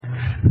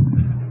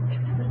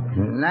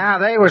Now,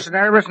 they was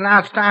nervous, now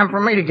it's time for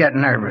me to get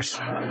nervous.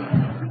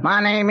 My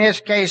name is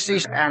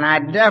Casey, and I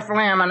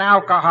definitely am an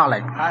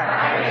alcoholic.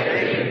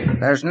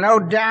 There's no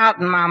doubt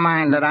in my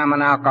mind that I'm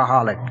an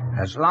alcoholic.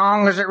 As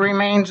long as it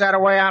remains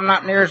that way, I'm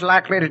not near as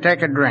likely to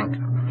take a drink.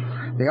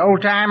 The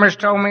old-timers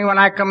told me when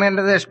I come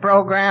into this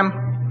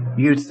program,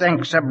 you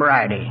think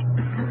sobriety.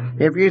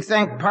 If you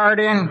think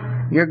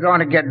partying, you're going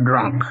to get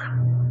drunk.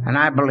 And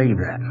I believe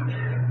that.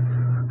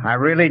 I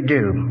really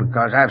do,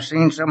 because I've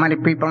seen so many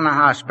people in the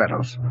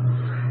hospitals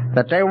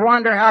that they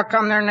wonder how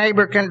come their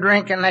neighbor can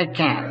drink and they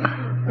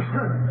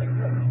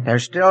can't. They're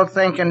still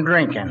thinking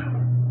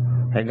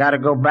drinking. They got to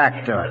go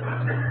back to it.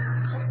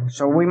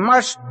 So we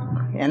must,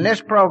 in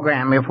this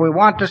program, if we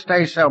want to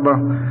stay sober,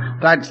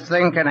 start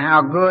thinking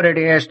how good it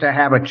is to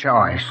have a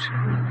choice.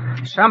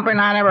 Something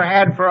I never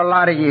had for a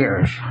lot of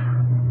years.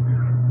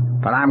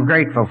 But I'm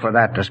grateful for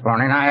that this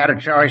morning. I had a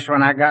choice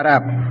when I got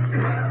up,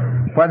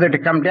 whether to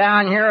come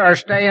down here or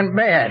stay in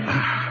bed.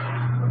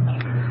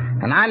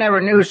 And I never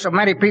knew so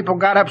many people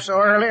got up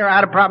so early, or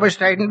I'd have probably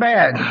stayed in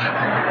bed.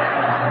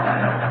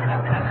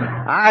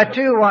 I,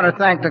 too, want to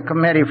thank the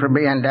committee for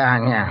being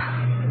down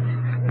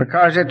here,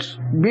 because it's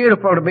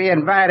beautiful to be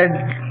invited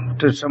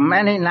to so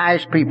many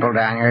nice people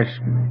down here. It's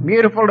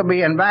beautiful to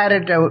be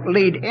invited to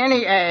lead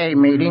any AA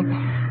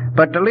meeting,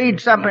 but to lead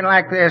something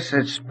like this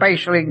is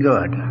spatially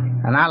good,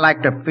 and I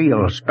like to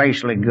feel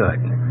spatially good.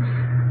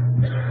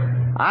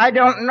 I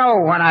don't know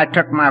when I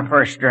took my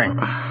first drink.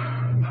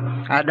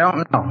 I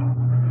don't know.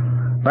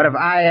 But if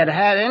I had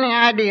had any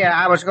idea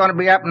I was going to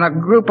be up in a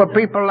group of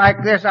people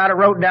like this, I'd have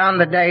wrote down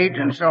the date,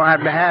 and so I'd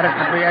have had it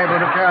to be able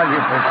to tell you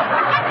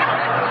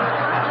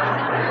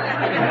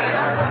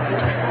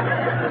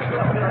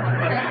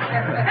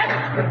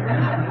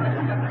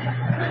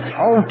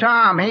people. Old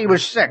Tom, he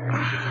was sick.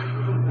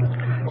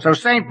 So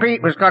St.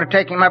 Pete was going to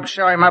take him up,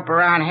 show him up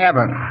around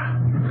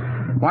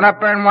heaven. Went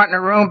up there and went in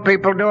a room,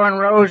 people doing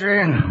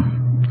rosary.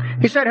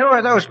 He said, "Who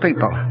are those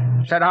people?"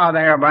 Said, "Oh,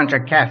 they're a bunch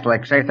of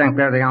Catholics. They think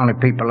they're the only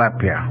people up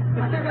here."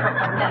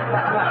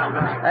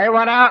 They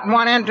went out and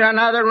went into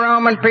another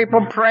room, and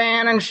people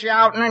praying and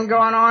shouting and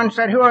going on.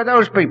 Said, "Who are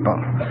those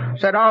people?"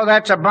 Said, "Oh,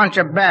 that's a bunch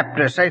of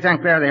Baptists. They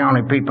think they're the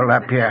only people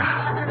up here."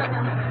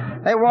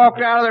 They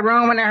walked out of the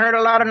room, and they heard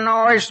a lot of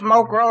noise,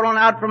 smoke rolling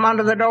out from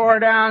under the door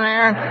down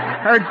there.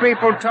 Heard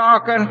people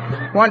talking.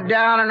 Went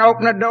down and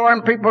opened the door,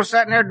 and people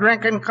sitting there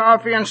drinking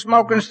coffee and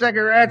smoking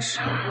cigarettes.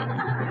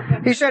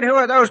 He said, "Who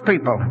are those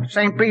people?"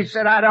 St. Pete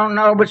said, "I don't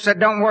know," but said,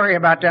 "Don't worry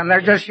about them.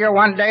 They're just here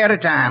one day at a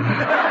time."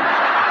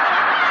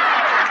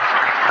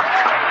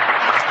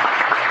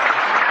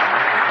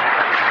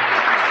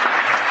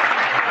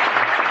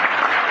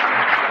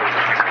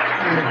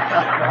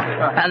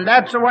 And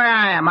that's the way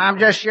I am. I'm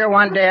just here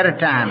one day at a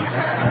time.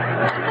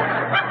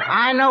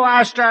 I know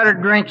I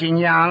started drinking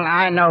young.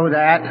 I know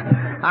that.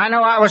 I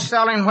know I was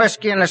selling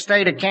whiskey in the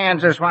state of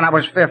Kansas when I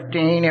was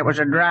 15. It was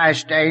a dry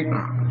state.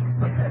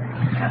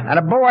 And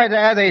a boy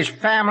there, his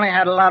family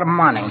had a lot of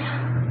money.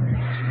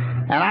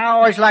 And I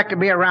always liked to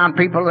be around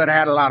people that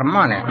had a lot of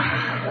money.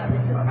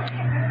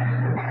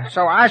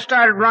 So I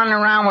started running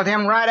around with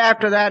him. Right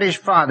after that, his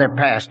father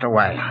passed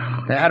away.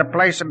 They had a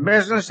place of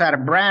business, had a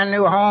brand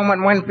new home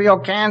in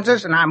Winfield,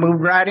 Kansas, and I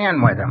moved right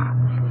in with him.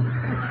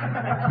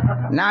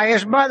 Now,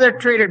 his mother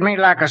treated me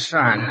like a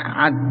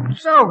son.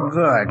 So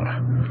good.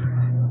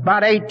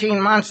 About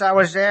 18 months I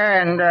was there,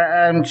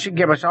 and she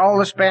gave us all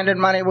the spending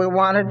money we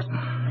wanted.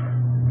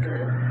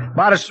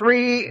 Bought us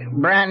 3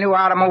 brand new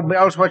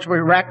automobiles, which we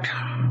wrecked.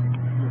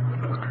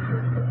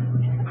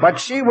 But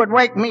she would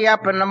wake me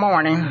up in the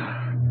morning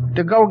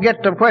to go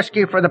get the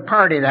whiskey for the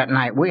party that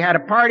night. We had a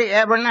party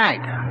every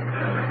night.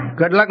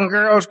 Good-looking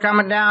girls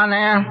coming down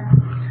there.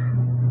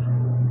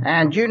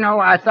 And you know,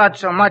 I thought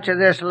so much of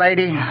this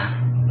lady,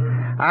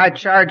 I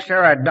charged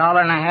her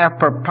 $1.50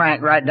 per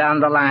pint right down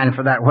the line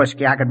for that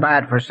whiskey. I could buy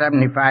it for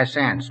 75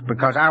 cents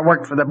because I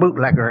worked for the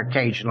bootlegger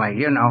occasionally,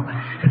 you know.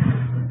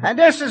 And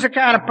this is the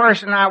kind of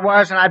person I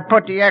was, and I'd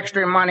put the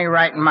extra money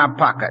right in my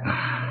pocket.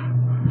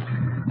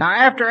 Now,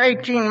 after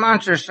 18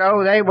 months or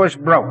so, they was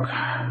broke.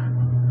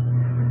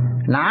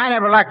 Now, I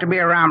never liked to be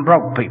around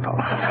broke people.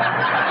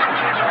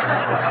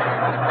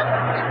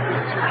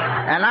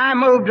 And I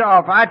moved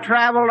off. I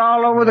traveled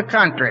all over the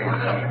country.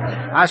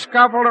 I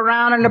scuffled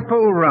around in the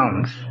pool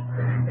rooms.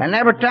 And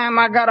every time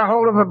I got a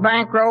hold of a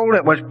bankroll,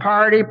 it was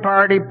party,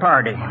 party,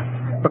 party.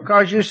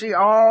 Because, you see,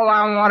 all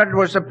I wanted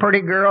was the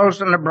pretty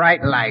girls and the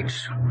bright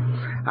lights.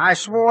 I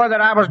swore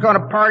that I was going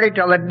to party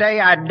till the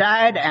day I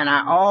died, and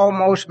I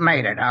almost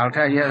made it, I'll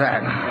tell you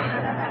that.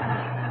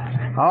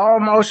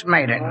 Almost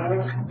made it.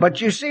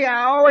 But you see,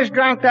 I always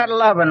drank that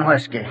loving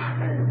whiskey.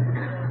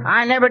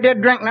 I never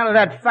did drink none of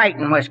that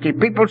fighting whiskey.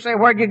 People say,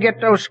 "Where'd you get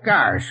those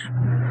scars?"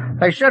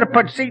 They should have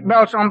put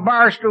seatbelts on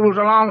bar stools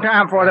a long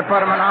time before they put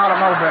them in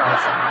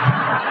automobiles.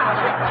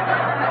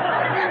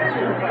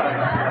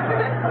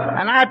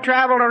 And I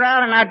traveled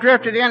around and I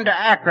drifted into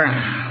Akron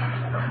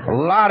a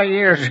lot of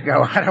years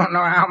ago. I don't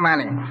know how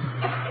many.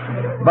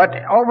 But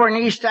over in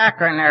East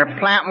Akron there,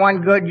 plant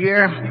one good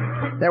year,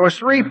 there was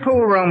 3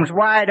 pool rooms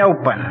wide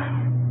open.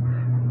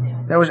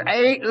 There was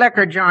 8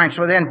 liquor joints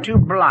within 2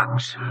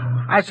 blocks.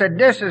 I said,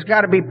 this has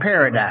got to be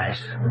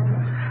paradise.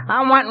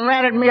 I went and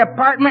rented me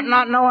apartment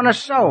not knowing a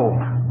soul.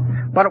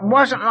 But it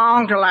wasn't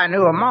long till I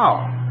knew them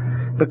all.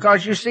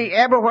 Because, you see,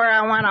 everywhere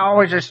I went, I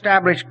always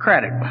established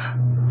credit.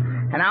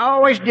 And I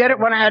always did it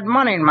when I had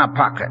money in my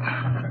pocket.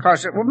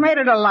 Because it made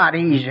it a lot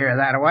easier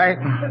that way.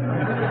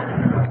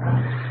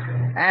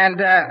 And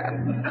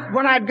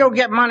when I'd go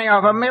get money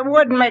off of them, it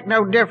wouldn't make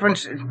no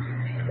difference.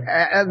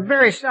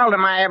 Very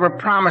seldom I ever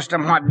promised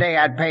them what day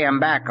I'd pay them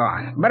back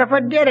on. But if I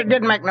did, it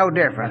didn't make no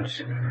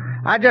difference.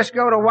 I'd just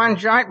go to one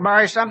joint,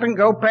 borrow something,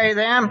 go pay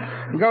them,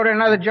 go to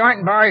another joint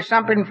and borrow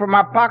something from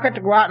my pocket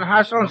to go out and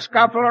hustle and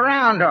scuffle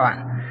around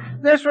on.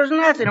 This was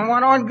nothing. It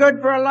went on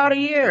good for a lot of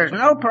years.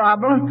 No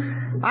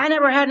problem. I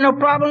never had no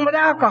problem with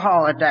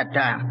alcohol at that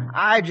time.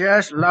 I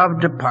just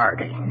loved to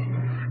party.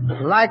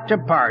 Liked to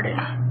party.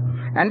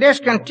 And this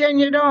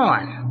continued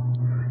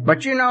on.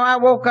 But you know, I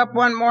woke up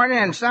one morning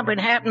and something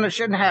happened that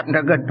shouldn't happen to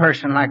a good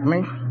person like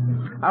me.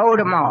 I owed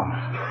them all.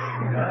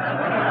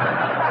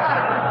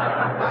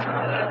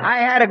 I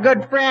had a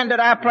good friend that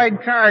I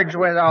played cards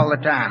with all the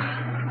time.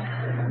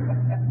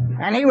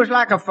 And he was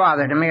like a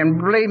father to me, and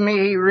believe me,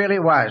 he really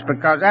was,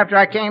 because after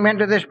I came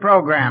into this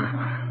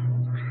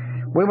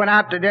program, we went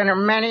out to dinner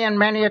many and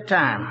many a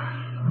time.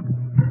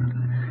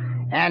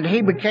 And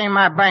he became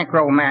my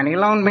bankroll man. He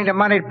loaned me the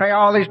money to pay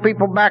all these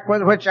people back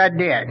with, which I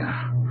did.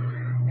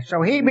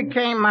 So he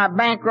became my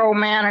bankroll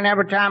man, and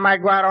every time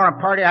I'd go out on a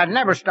party, I'd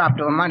never stop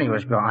till the money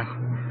was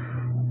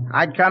gone.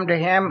 I'd come to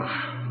him,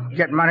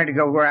 get money to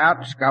go out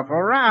and scuffle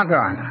around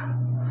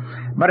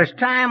on. But as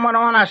time went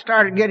on, I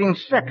started getting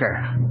sicker.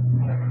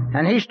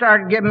 And he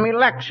started giving me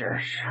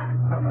lectures.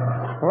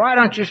 Why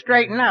don't you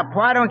straighten up?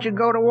 Why don't you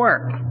go to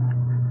work?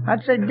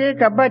 I'd say,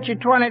 Dick, I bet you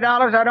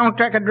 $20 I don't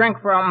take a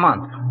drink for a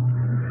month.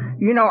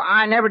 You know,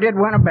 I never did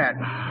win a bet.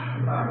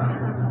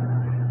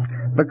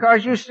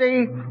 Because you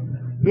see,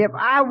 if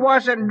I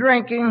wasn't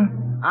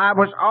drinking, I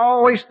was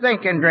always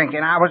thinking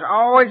drinking. I was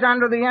always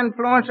under the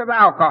influence of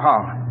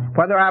alcohol,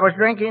 whether I was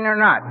drinking or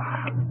not.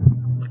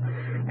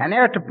 And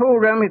there at the pool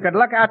room, you could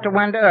look out the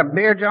window, a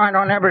beer joint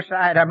on every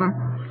side of them,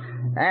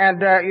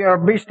 and you'll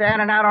be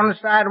standing out on the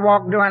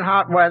sidewalk during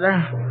hot weather,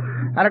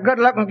 and a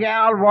good-looking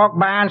gal would walk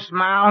by and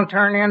smile and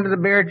turn into the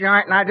beer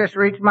joint, and I just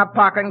reach my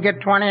pocket and get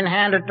 20 and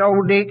hand it to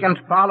old Deke and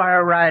follow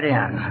her right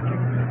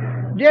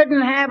in.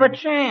 Didn't have a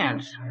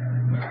chance.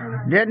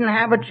 Didn't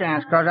have a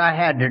chance because I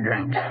had to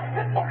drink.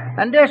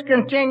 And this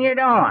continued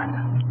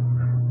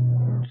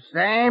on.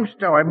 Same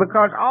story,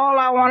 because all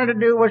I wanted to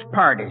do was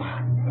party.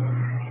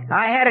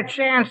 I had a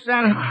chance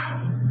then,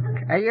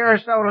 a year or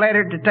so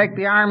later, to take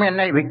the Army and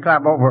Navy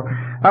Club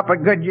up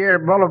at Goodyear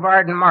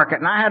Boulevard and Market,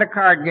 and I had a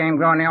card game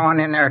going on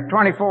in there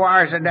 24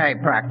 hours a day,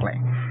 practically.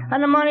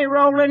 And the money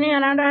rolling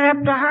in, and I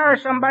had to hire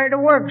somebody to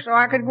work so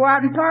I could go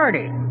out and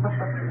party.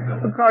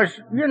 Because,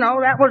 you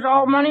know, that was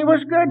all money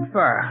was good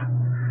for.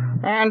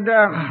 And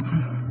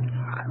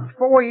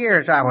 4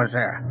 years I was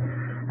there.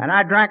 And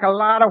I drank a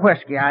lot of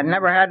whiskey. I'd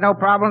never had no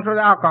problems with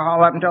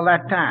alcohol up until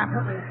that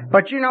time.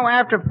 But, you know,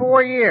 after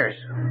 4 years,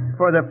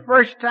 for the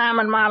first time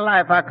in my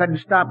life, I couldn't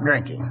stop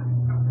drinking.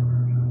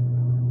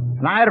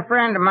 And I had a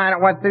friend of mine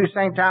that went through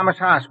St. Thomas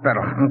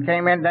Hospital and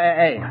came into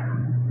AA.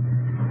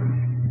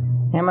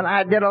 Him and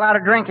I did a lot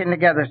of drinking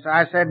together, so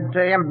I said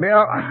to him,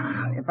 Bill,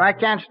 if I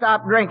can't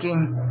stop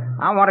drinking,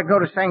 I want to go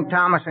to St.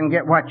 Thomas and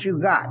get what you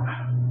got.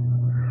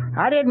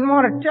 I didn't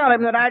want to tell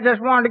him that I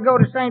just wanted to go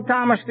to St.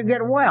 Thomas to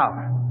get well,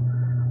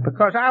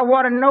 because I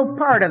wanted no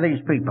part of these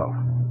people,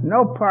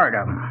 no part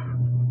of them.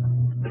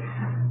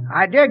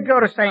 I did go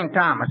to St.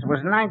 Thomas. It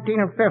was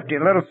 1950.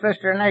 Little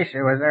Sister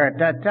Nacia was there at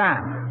that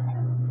time.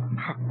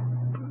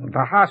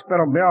 The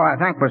hospital bill, I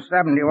think, was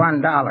 $71.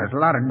 A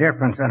lot of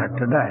difference in it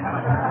today.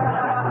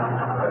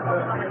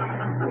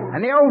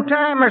 And the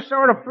old-timers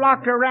sort of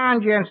flocked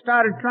around you and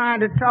started trying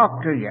to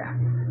talk to you.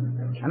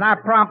 And I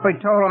promptly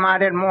told them I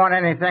didn't want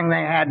anything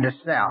they had to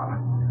sell,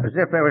 as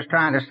if they was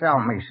trying to sell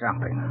me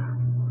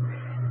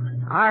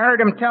something. I heard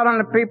them telling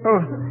the people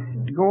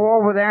to go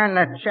over there in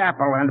the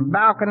chapel, in the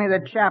balcony of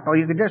the chapel.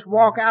 You could just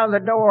walk out of the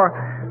door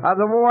of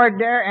the ward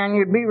there, and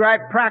you'd be right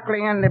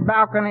practically in the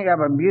balcony of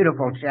a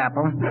beautiful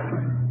chapel.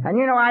 And,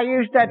 you know, I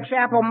used that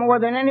chapel more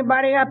than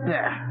anybody up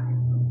there.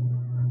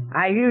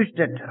 I used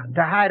it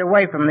to hide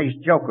away from these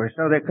jokers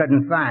so they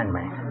couldn't find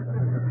me.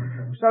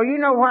 So you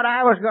know what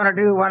I was going to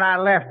do when I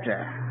left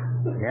there?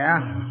 Yeah?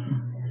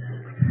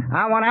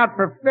 I went out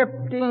for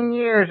 15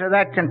 years of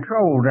that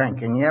control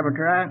drinking. You ever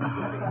tried?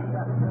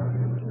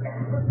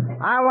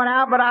 I went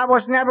out, but I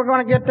was never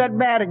going to get that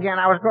bad again.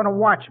 I was going to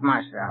watch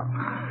myself.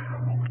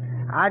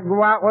 I'd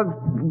go out with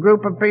a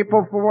group of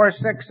people, 4 or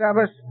 6 of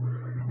us,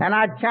 and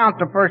I'd count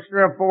the first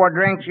 3 or 4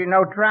 drinks, you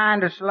know,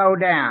 trying to slow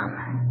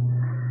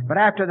down. But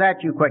after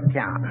that, you quit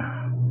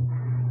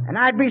counting. And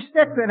I'd be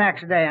sick the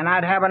next day, and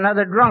I'd have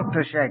another drunk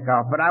to shake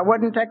off, but I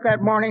wouldn't take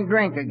that morning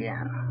drink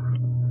again,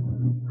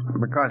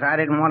 because I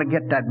didn't want to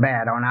get that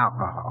bad on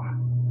alcohol.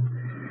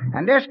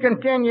 And this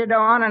continued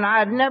on, and I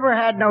had never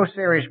had no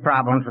serious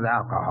problems with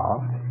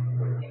alcohol.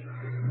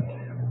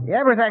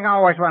 Everything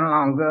always went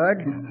along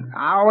good.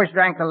 I always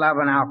drank the love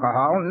and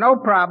alcohol. No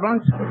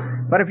problems.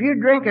 But if you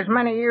drink as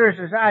many years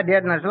as I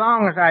did and as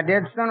long as I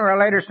did, sooner or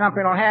later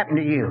something will happen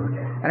to you.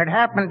 And it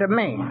happened to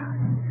me.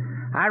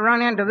 I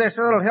run into this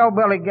little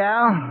hillbilly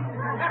gal,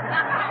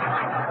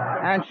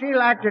 and she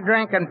liked to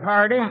drink and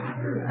party,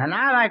 and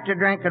I liked to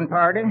drink and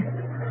party.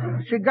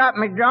 She got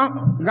me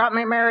drunk, got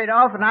me married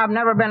off, and I've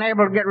never been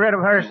able to get rid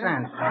of her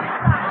since.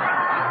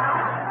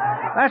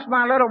 That's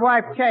my little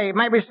wife, Kay.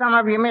 Maybe some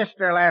of you missed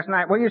her last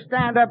night. Will you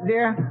stand up,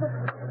 dear?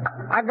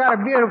 I got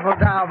a beautiful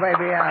doll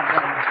baby out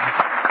there.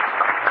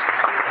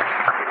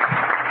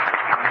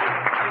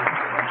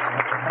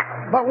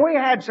 But we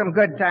had some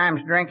good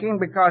times drinking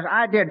because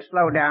I did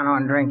slow down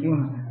on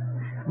drinking.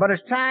 But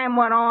as time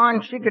went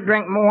on, she could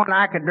drink more and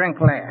I could drink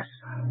less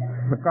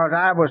because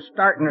I was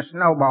starting a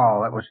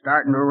snowball that was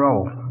starting to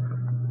roll.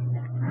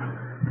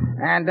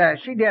 And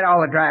she did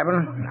all the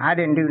driving. I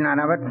didn't do none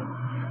of it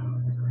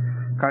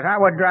because I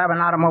would drive an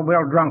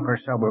automobile drunk or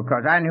sober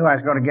because I knew I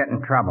was going to get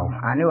in trouble.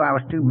 I knew I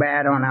was too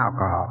bad on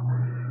alcohol.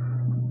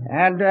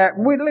 And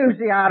we'd lose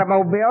the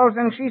automobiles,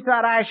 and she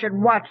thought I should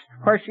watch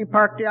where she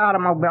parked the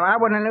automobile. I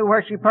wouldn't have knew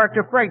where she parked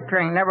a freight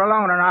train, never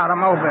alone an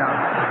automobile.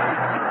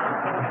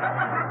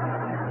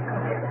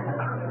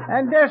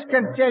 And this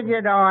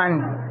continued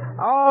on.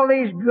 All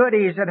these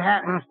goodies that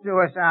happens to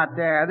us out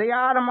there, the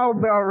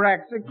automobile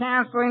wrecks, the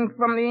canceling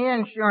from the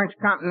insurance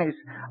companies,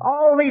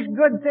 all these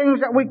good things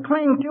that we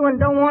cling to and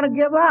don't want to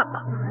give up.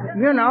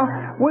 You know,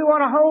 we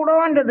want to hold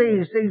on to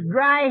these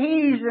dry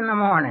heaves in the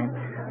morning.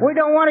 We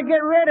don't want to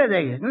get rid of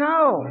these.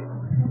 No.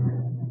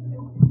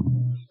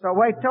 So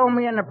they told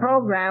me in the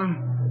program,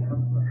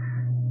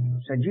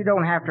 said, you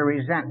don't have to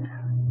resent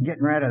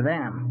getting rid of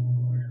them.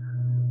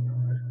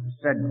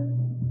 Said,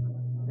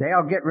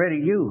 they'll get rid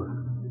of you.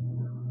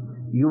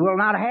 You will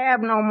not have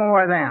no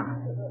more of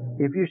them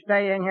if you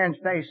stay in here and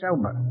stay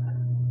sober.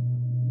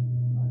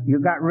 You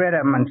got rid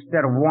of them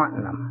instead of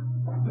wanting them.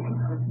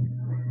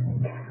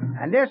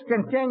 And this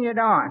continued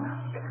on.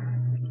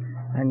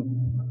 And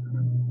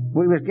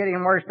we was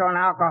getting worse on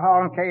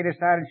alcohol, and Kay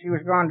decided she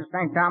was going to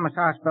St. Thomas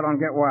Hospital and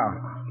get well.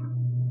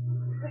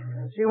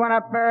 She went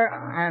up there,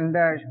 and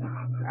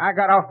I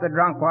got off the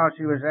drunk while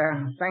she was there.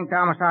 St.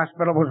 Thomas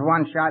Hospital was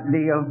one-shot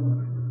deal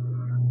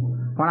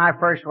when I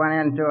first went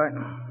into it.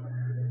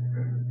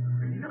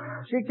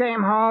 She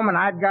came home, and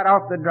I'd got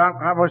off the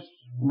drunk. I was,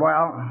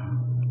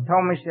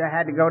 told me she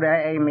had to go to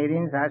AA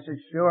meetings. I said,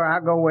 sure,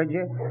 I'll go with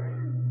you.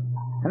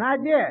 And I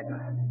did.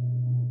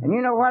 And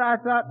you know what I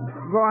thought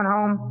going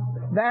home?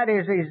 That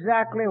is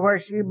exactly where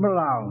she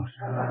belongs.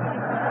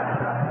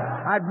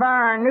 I'd buy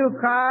her a new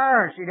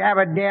car, or she'd have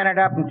it dented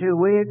up in 2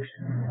 weeks.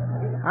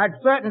 I'd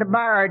threaten to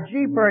buy her a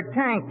Jeep or a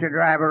tank to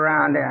drive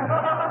around in.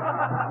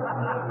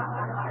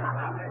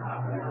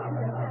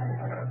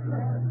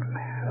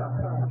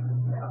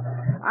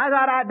 I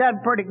thought I'd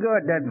done pretty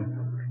good the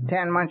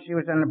 10 months she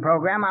was in the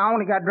program. I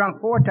only got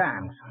drunk 4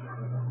 times.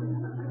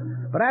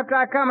 But after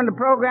I come in the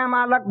program,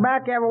 I looked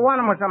back, every one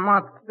of them was a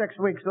month, 6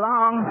 weeks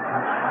long.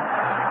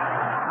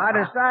 I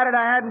decided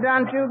I hadn't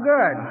done too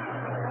good.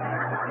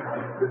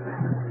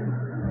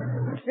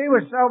 She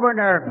was sober, and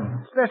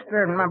her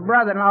sister and my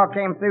brother-in-law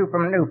came through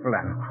from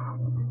Newfoundland.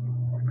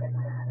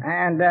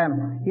 And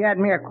he had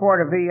me a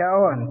quart of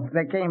VO, and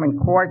they came in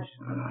quart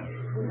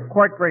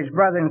for his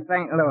brother in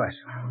St. Louis.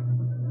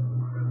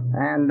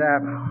 And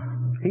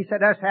he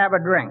said, let's have a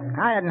drink.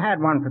 I hadn't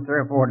had one for 3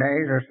 or 4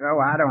 days or so,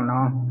 I don't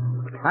know.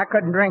 I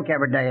couldn't drink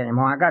every day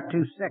anymore. I got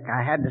too sick.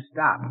 I had to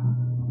stop.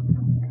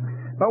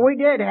 But we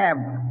did have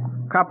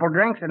a couple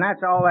drinks, and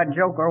that's all that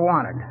joker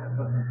wanted.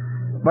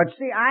 But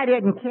see, I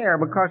didn't care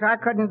because I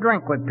couldn't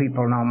drink with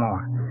people no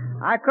more.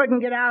 I couldn't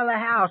get out of the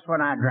house when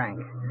I drank.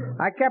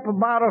 I kept a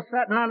bottle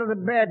sitting under the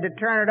bed to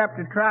turn it up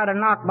to try to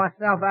knock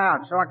myself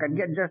out so I could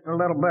get just a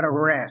little bit of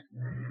rest.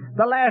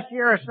 The last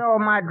year or so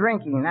of my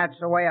drinking, that's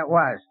the way it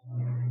was.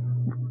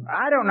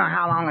 I don't know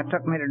how long it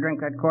took me to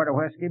drink that quart of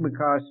whiskey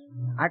because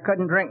I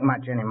couldn't drink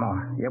much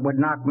anymore. It would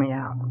knock me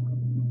out.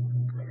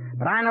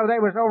 But I know they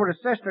was over to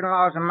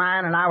sister-in-laws of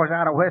mine, and I was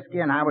out of whiskey,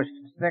 and I was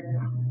sick.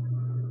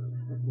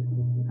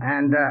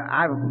 And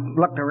I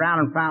looked around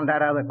and found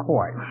that other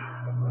quart.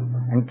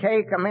 And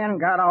Kay come in and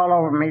got all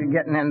over me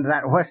getting into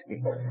that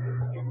whiskey.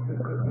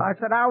 I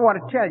said, I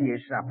want to tell you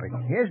something.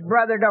 His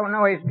brother don't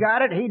know he's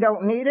got it, he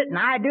don't need it, and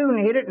I do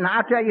need it, and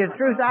I'll tell you the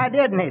truth, I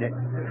did need it.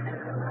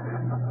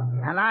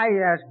 And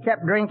I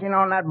kept drinking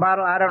on that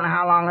bottle. I don't know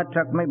how long it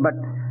took me, but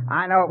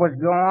I know it was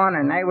gone,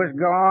 and they was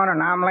gone,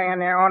 and I'm laying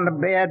there on the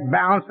bed,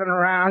 bouncing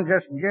around,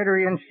 just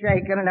jittery and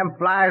shaking, and them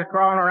flies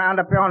crawling around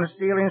up there on the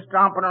ceiling,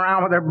 stomping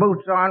around with their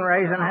boots on,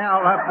 raising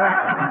hell up there.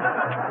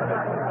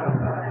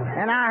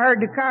 And I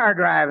heard the car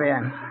drive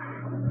in.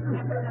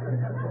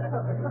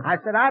 I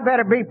said, I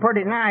better be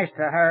pretty nice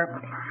to her.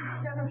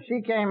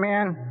 She came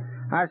in.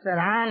 I said,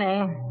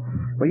 honey,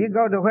 will you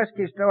go to the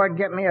whiskey store and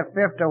get me a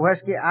 5th of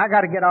whiskey? I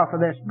got to get off of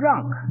this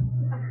drunk.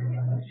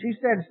 She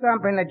said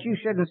something that you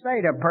shouldn't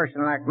say to a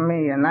person like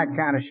me in that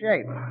kind of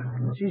shape.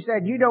 She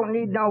said, you don't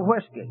need no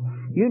whiskey.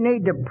 You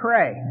need to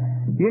pray.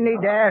 You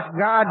need to ask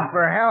God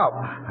for help.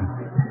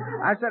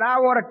 I said, I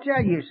want to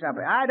tell you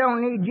something. I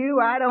don't need you.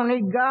 I don't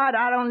need God.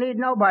 I don't need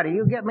nobody.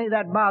 You get me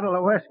that bottle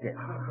of whiskey.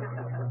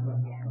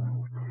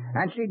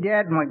 And she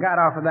did, and we got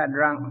off of that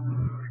drunk.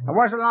 It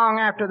wasn't long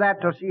after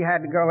that till she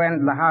had to go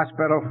into the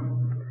hospital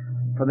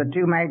for the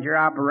 2 major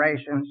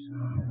operations.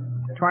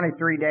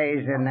 23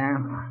 days in there.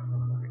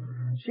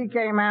 She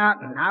came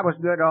out, and I was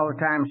good all the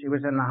time she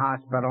was in the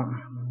hospital.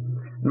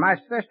 My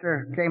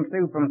sister came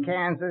through from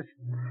Kansas.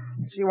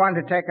 She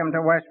wanted to take him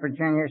to West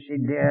Virginia. She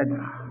did.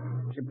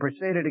 She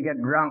proceeded to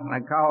get drunk, and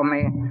they called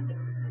me.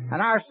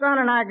 And our son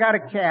and I got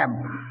a cab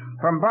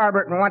from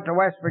Barberton and went to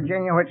West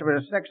Virginia, which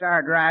was a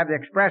 6-hour drive. The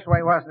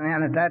expressway wasn't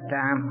in at that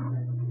time.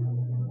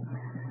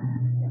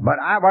 But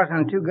I wasn't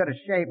in too good a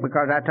shape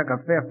because I took a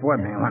fifth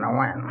with me when I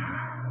went.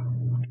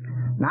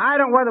 Now, I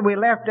don't know whether we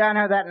left down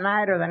there that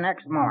night or the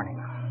next morning.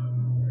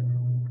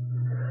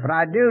 But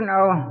I do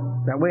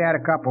know that we had a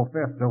couple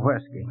fifths of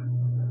whiskey.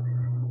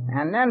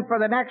 And then for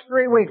the next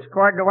 3 weeks,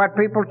 according to what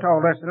people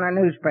told us in the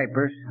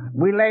newspapers,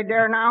 we laid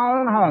there in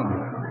our own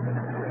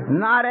home,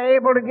 not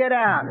able to get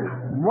out.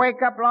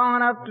 Wake up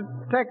long enough to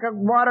take a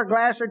water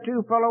glass or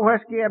two full of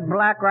whiskey and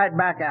black right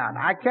back out.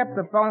 I kept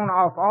the phone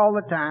off all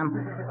the time.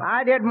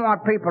 I didn't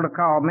want people to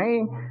call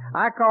me.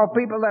 I called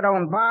people that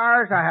owned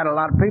bars. I had a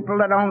lot of people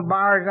that owned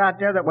bars out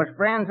there that was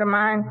friends of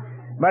mine.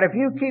 But if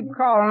you keep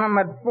calling them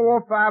at 4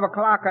 or 5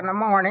 o'clock in the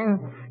morning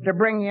to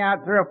bring you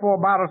out 3 or 4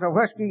 bottles of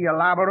whiskey, you're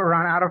liable to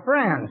run out of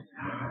friends.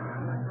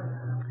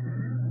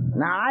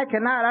 Now, I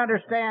cannot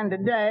understand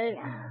today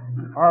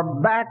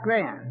or back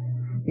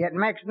then. It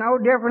makes no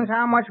difference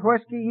how much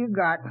whiskey you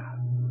got.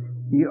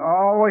 You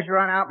always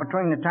run out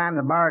between the time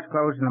the bar's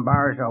closed and the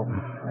bar's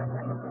open.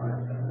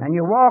 And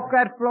you walk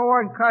that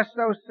floor and cuss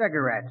those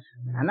cigarettes.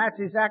 And that's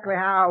exactly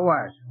how it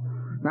was.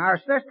 Now, our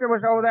sister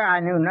was over there. I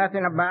knew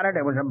nothing about it.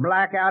 It was a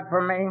blackout for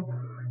me.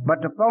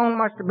 But the phone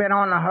must have been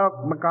on the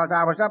hook because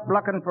I was up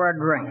looking for a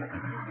drink.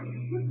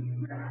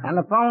 And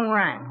the phone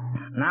rang.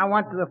 And I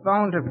went to the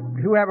phone to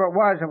whoever it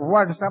was. If it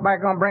wasn't somebody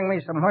going to bring me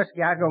some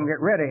whiskey, I was going to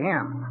get rid of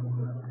him.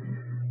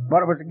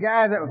 But it was a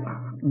guy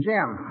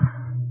Jim.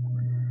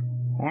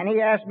 And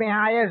he asked me,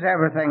 how is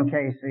everything,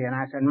 Casey? And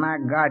I said,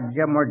 my God,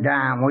 Jim, we're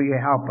dying. Will you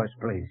help us,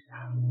 please?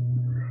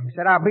 He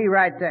said, I'll be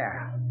right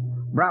there.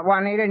 Brought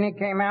Juanita, and he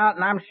came out,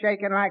 and I'm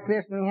shaking like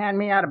this, and he handed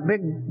me out a big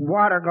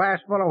water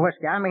glass full of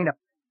whiskey. I mean,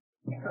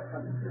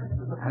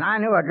 and I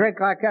knew a drink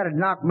like that would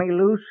knock me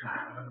loose.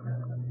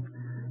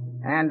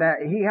 And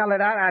he held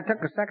it out. I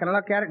took a second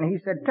look at it, and he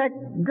said,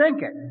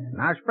 drink it.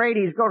 And I was afraid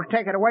he was going to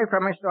take it away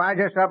from me, so I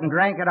just up and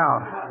drank it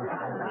off.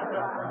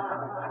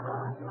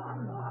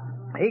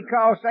 He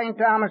called St.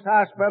 Thomas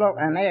Hospital,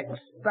 and they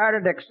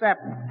started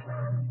accepting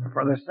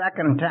for the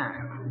second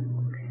time.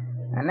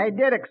 And they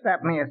did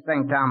accept me at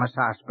St. Thomas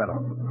Hospital.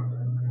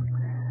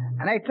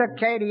 And they took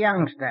Kay to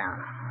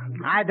Youngstown.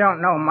 I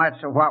don't know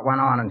much of what went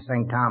on in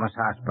St. Thomas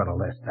Hospital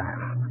this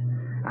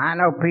time. I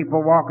know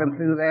people walking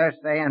through there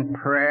saying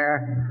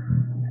prayer,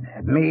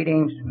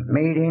 meetings,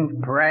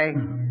 pray.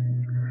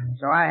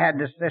 So I had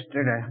the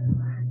sister to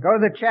go to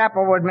the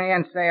chapel with me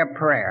and say a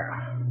prayer.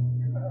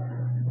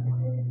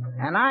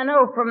 And I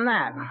know from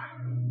that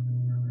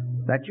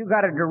you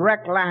got a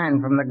direct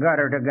line from the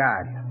gutter to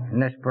God in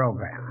this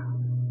program.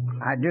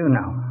 I do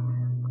know.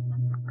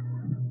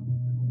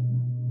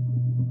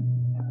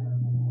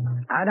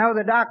 I know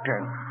the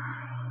doctor.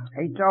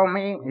 He told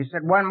me, he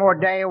said, 1 more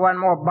day, 1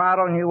 more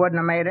bottle, and you wouldn't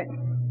have made it.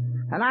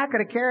 And I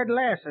could have cared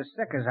less as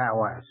sick as I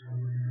was.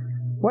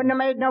 Wouldn't have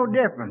made no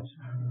difference.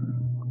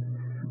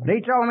 But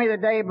he told me the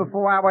day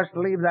before I was to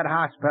leave that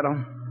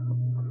hospital,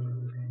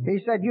 he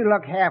said, you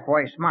look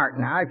halfway smart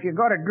now. If you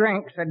go to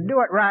drink, said,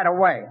 do it right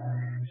away.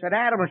 Said,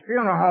 Adams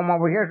Funeral Home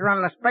over here is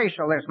running a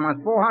special this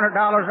month,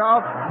 $400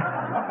 off.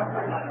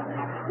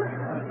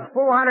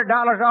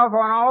 $400 off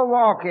on all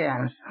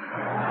walk-ins.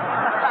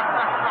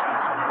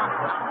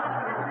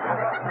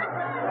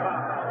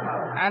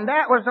 And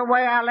that was the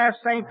way I left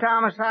St.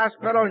 Thomas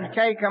Hospital and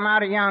Kay come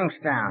out of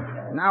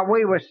Youngstown. Now,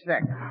 we was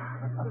sick.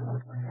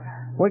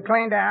 We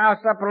cleaned the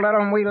house up a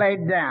little and we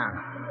laid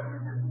down.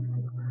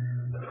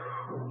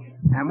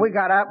 And we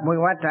got up and we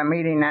went to a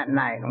meeting that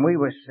night and we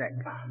was sick.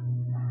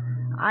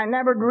 I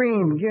never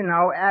dreamed,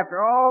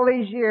 after all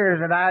these years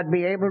that I'd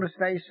be able to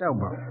stay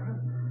sober.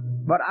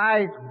 But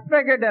I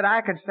figured that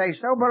I could stay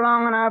sober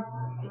long enough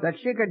that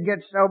she could get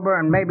sober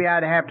and maybe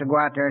I'd have to go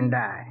out there and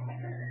die.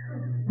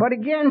 But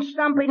again,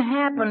 something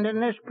happened in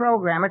this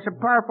program. It's a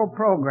powerful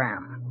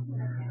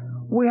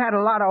program. We had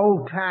a lot of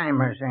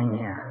old-timers in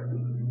here.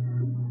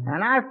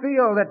 And I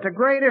feel that the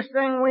greatest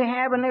thing we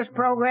have in this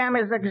program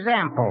is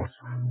examples.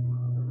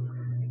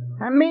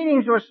 And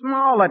meetings were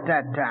small at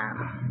that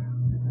time.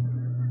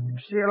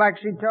 Like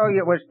she told you,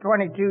 it was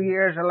 22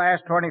 years, the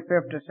last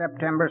 25th of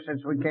September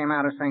since we came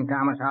out of St.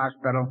 Thomas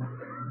Hospital,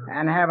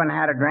 and haven't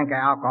had a drink of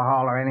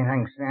alcohol or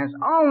anything since.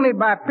 Only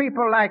by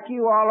people like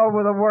you all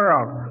over the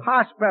world.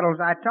 Hospitals,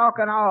 I talk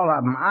in all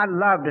of them. I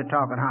love to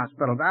talk in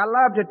hospitals. I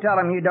love to tell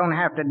them you don't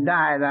have to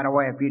die that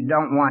way if you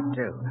don't want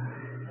to.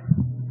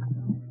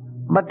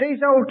 But these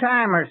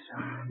old-timers,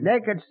 they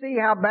could see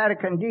how bad a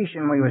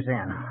condition we was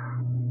in.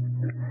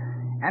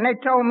 And they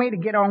told me to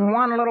get on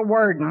one little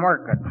word and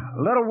work it.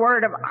 A little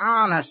word of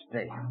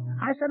honesty.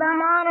 I said,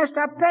 I'm honest.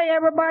 I pay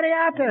everybody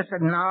out there. I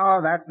said,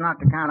 no, that's not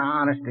the kind of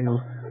honesty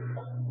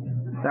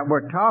that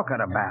we're talking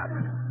about.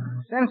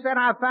 Since then,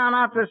 I found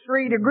out there's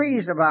 3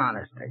 degrees of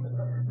honesty.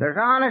 There's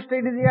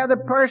honesty to the other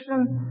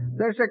person,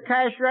 there's a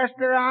cash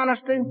register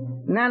honesty,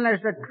 and then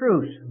there's the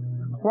truth.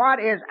 What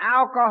is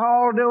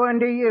alcohol doing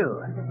to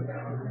you?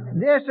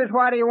 This is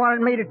what he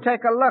wanted me to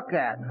take a look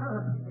at.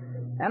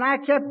 And I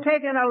kept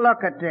taking a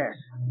look at this,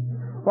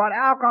 what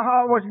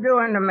alcohol was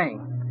doing to me.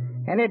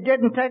 And it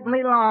didn't take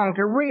me long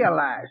to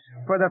realize,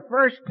 for the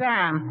first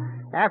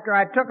time, after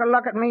I took a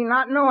look at me,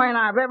 not knowing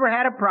I've ever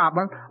had a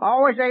problem,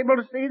 always able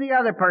to see the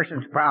other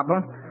person's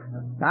problem.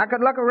 I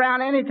could look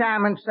around any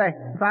time and say,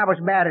 if I was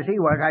bad as he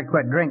was, I'd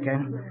quit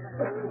drinking.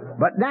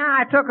 But now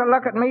I took a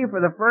look at me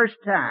for the first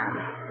time.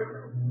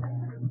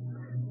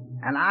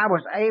 And I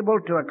was able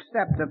to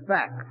accept the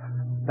fact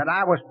that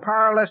I was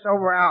powerless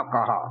over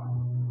alcohol.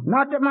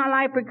 Not that my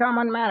life become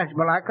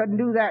unmanageable. I couldn't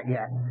do that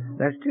yet.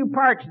 There's 2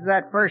 parts to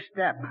that first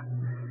step.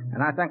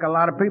 And I think a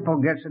lot of people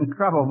get in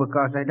trouble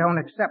because they don't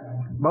accept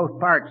both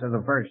parts of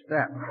the first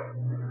step.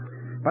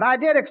 But I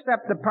did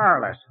accept the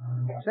powerless.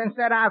 Since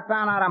then, I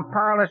found out I'm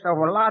powerless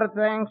over a lot of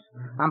things.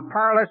 I'm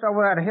powerless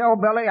over that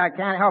hillbilly. I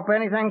can't help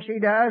anything she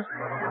does.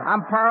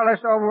 I'm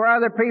powerless over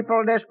other people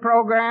in this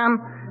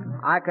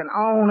program. I can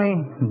only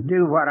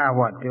do what I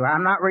want to.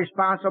 I'm not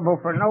responsible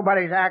for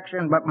nobody's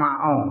action but my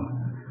own.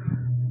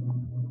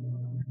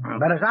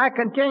 But as I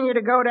continue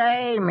to go to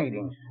AA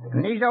meetings,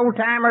 and these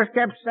old-timers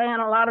kept saying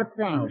a lot of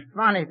things,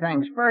 funny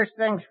things first,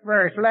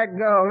 let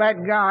go,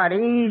 let God,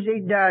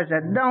 easy does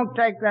it, don't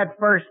take that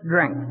first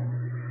drink.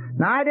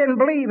 Now, I didn't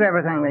believe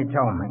everything they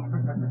told me,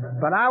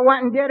 but I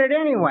went and did it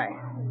anyway,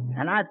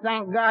 and I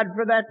thank God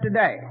for that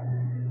today.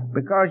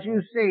 Because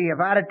you see, if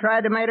I'd have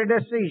tried to make a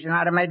decision,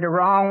 I'd have made the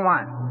wrong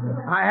one.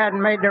 I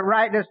hadn't made the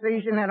right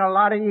decision in a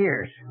lot of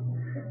years.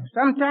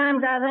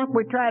 Sometimes I think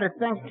we try to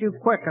think too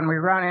quick and we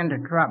run into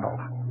trouble.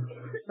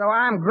 So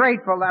I'm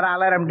grateful that I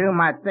let them do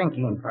my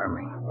thinking for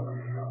me.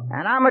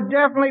 And I'm a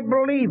definitely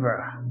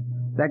believer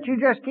that you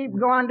just keep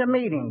going to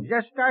meetings.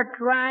 Just start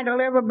trying to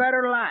live a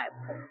better life.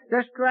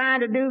 Just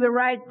trying to do the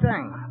right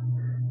thing.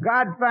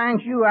 God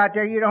finds you out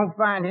there. You don't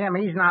find him.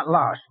 He's not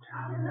lost.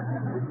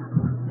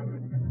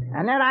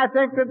 And then I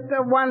think that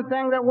the one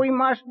thing that we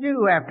must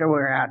do after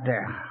we're out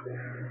there,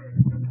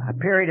 a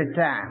period of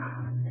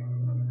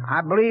time,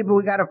 I believe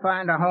we got to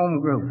find a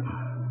home group.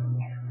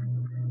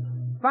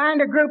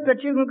 Find a group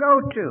that you can go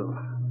to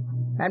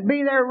and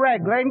be there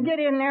regular and get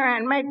in there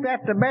and make that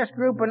the best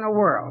group in the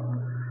world.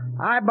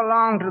 I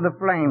belong to the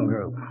Flame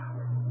Group,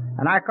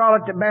 and I call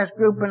it the best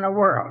group in the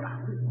world.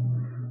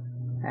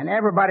 And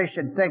everybody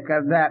should think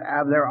of that,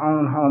 of their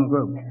own home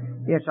group.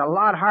 It's a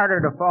lot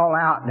harder to fall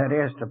out than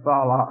it is to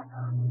fall off.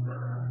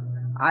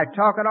 I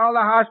talk at all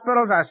the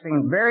hospitals. I've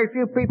seen very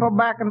few people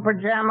back in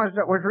pajamas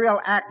that was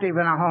real active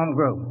in a home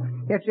group.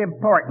 It's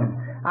important.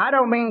 I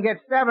don't mean get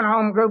 7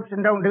 home groups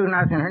and don't do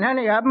nothing in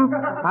any of them.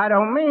 I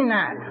don't mean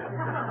that.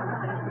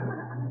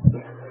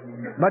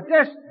 But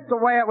this is the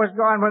way it was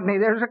going with me.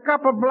 There's a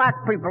couple black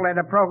people in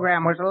the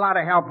program. Was a lot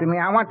of help to me.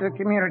 I went to the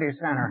community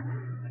center.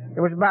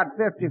 It was about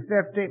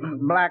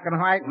 50-50, black and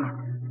white.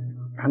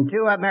 And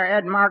 2 of them are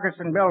Ed Marcus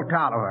and Bill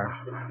Tolliver.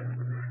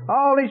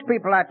 All these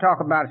people I talk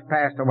about has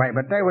passed away,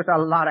 but there was a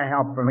lot of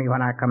help for me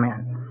when I come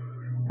in.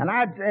 And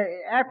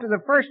after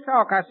the first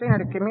talk I seen at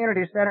the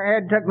community center,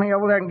 Ed took me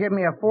over there and gave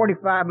me a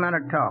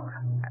 45-minute talk.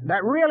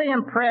 That really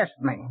impressed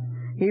me.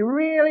 He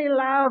really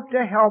loved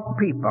to help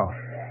people.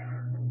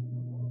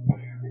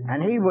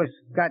 And he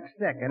got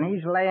sick, and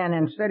he's laying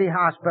in City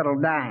Hospital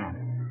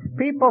dying.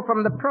 People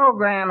from the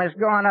program is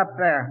going up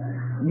there,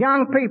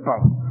 young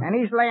people, and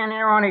he's laying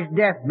there on his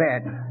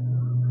deathbed,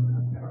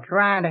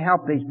 trying to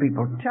help these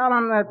people. Tell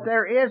them that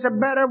there is a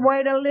better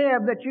way to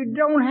live, that you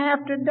don't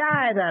have to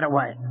die that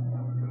way.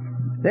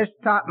 This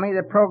taught me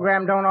the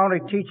program don't only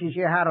teaches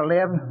you how to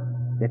live,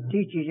 it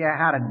teaches you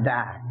how to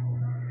die.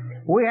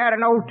 We had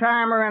an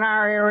old-timer in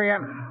our area,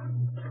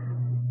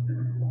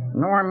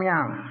 Norm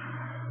Young.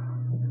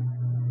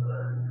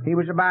 He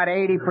was about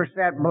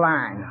 80%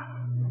 blind.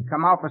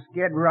 Come off of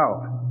Skid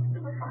Row.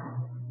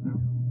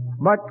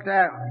 But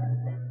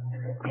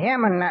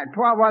him and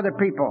 12 other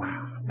people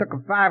took a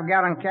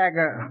 5-gallon keg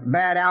of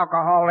bad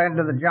alcohol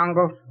into the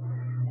jungles,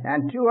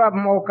 and 2 of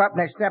them woke up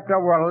and they stepped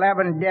over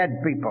 11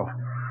 dead people.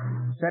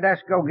 Said,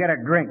 let's go get a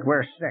drink,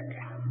 we're sick.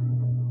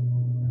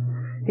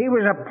 He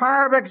was a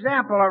powerful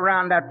example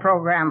around that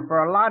program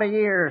for a lot of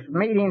years,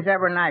 meetings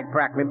every night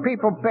practically.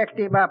 People picked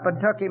him up and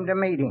took him to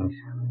meetings.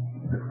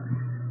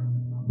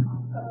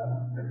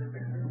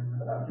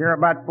 Here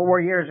about 4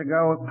 years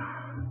ago,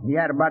 he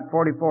had about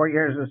 44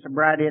 years of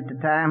sobriety at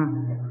the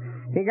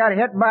time, he got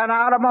hit by an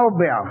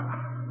automobile.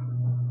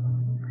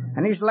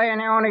 And he's laying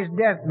there on his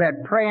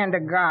deathbed praying to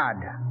God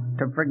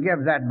to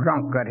forgive that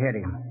drunk that hit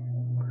him.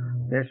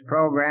 This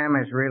program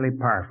is really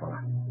powerful.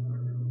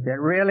 It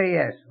really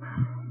is.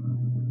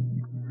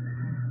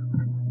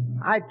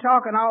 I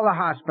talk in all the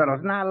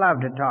hospitals, and I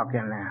love to talk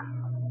in there.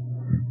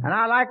 And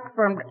I like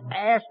to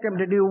ask him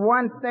to do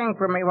one thing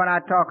for me when I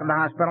talk in the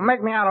hospital.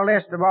 Make me out a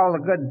list of all the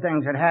good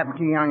things that happened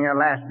to you on your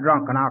last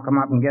drunk, and I'll come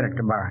up and get it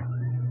tomorrow.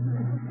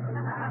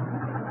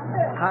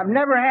 I've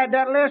never had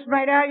that list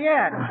made out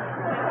yet.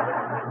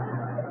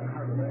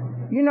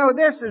 You know,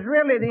 this is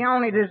really the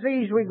only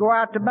disease we go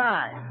out to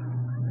buy.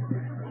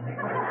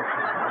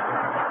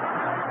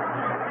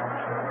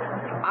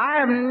 I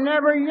have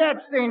never yet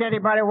seen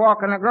anybody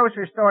walk in the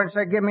grocery store and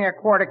say, give me a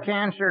quart of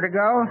cancer to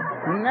go.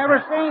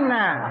 Never seen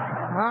that.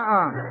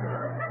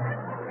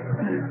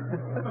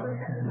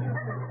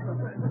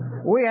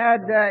 We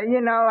had,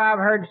 I've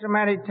heard so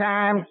many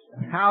times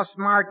how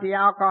smart the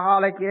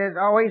alcoholic is.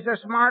 Oh, he's the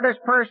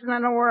smartest person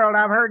in the world.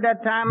 I've heard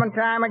that time and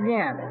time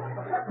again.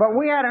 But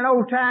we had an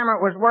old-timer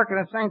that was working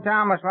at St.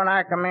 Thomas when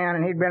I come in,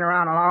 and he'd been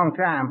around a long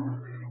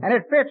time. And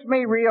it fits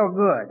me real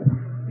good.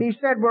 He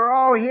said, we're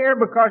all here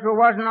because we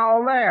wasn't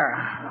all there.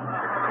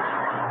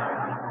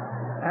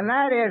 And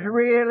that is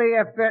really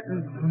a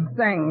fitting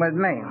thing with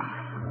me.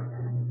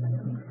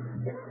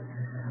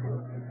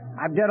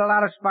 I've did a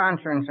lot of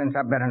sponsoring since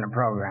I've been in the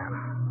program.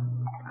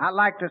 I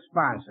like to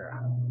sponsor.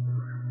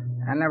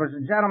 And there was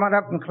a gentleman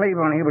up in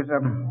Cleveland. He was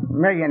a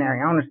millionaire.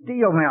 He owned a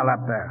steel mill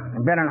up there.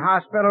 He'd been in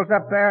hospitals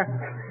up there.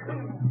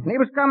 And he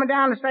was coming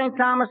down to St.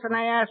 Thomas, and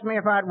they asked me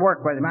if I'd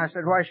work with him. I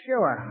said, why,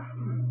 sure.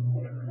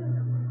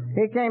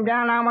 He came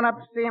down, and I went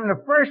up to see him.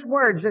 The first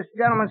words this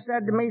gentleman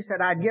said to me,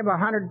 said, I'd give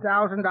 $100,000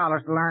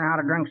 to learn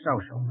how to drink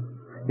social.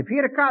 If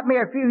he'd have caught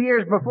me a few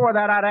years before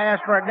that, I'd have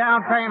asked for a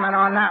down payment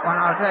on that one,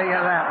 I'll tell you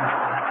that.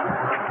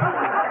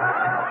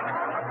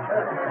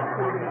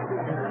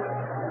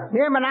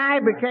 Him and I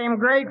became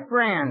great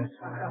friends.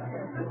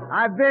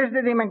 I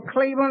visited him in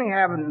Cleveland. He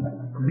had a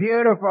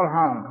beautiful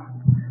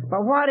home.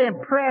 But what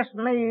impressed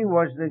me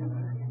was the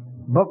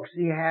books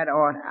he had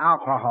on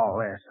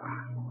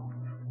alcoholism.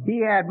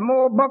 He had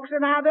more books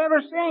than I've ever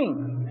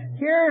seen.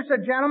 Here's a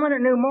gentleman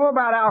that knew more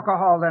about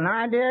alcohol than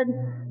I did,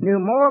 knew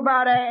more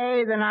about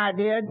AA than I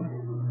did,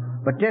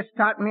 but this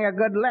taught me a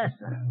good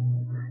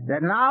lesson. The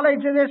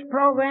knowledge of this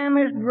program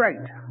is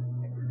great,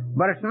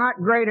 but it's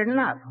not great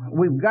enough.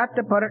 We've got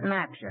to put it in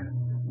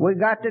action. We've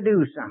got to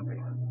do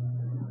something.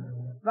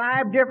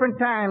 5 different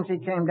times he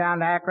came down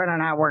to Akron,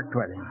 and I worked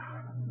with him.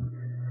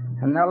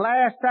 And the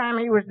last time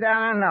he was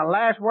down, and the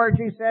last words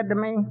he said to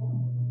me,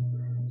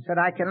 said,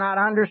 I cannot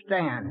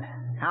understand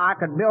how I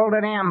could build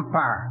an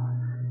empire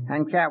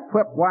and can't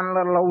whip one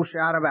little old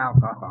shot of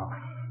alcohol.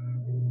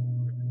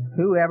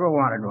 Who ever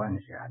wanted one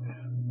shot?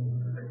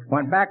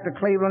 Went back to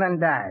Cleveland and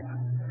died.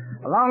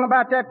 Along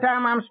about that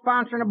time, I'm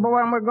sponsoring a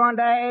boy, and we're going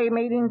to AA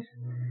meetings.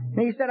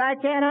 And he said, I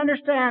can't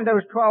understand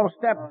those 12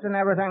 steps and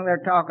everything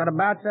they're talking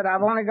about. Said,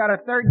 I've only got a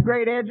 3rd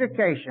grade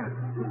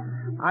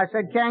education. I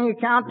said, can you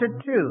count to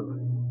 2?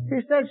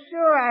 He said,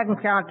 sure, I can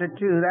count to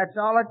 2. That's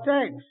all it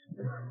takes.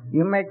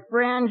 You make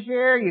friends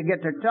here. You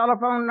get their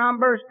telephone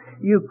numbers.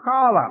 You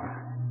call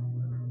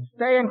them.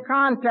 Stay in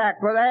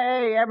contact with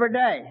AA every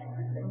day.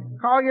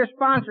 Call your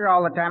sponsor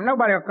all the time.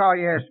 Nobody will call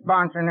you a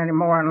sponsor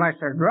anymore unless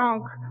they're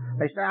drunk.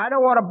 They say, I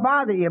don't want to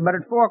bother you, but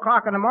at 4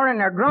 o'clock in the morning,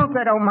 they're drunk.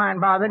 They don't mind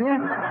bothering you.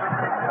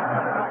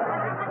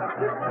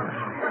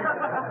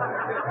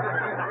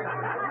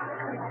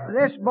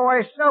 This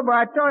boy is sober.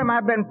 I told him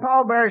I've been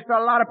pallbearers to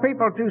a lot of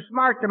people too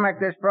smart to make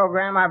this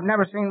program. I've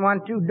never seen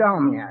one too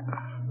dumb yet.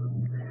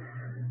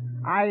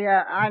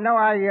 I know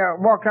I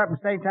walked up in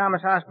St.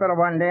 Thomas Hospital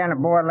one day, and a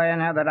boy laying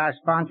there that I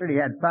sponsored, he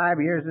had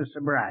 5 years of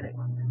sobriety.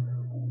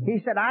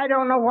 He said, I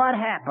don't know what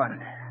happened.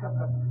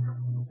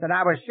 Said,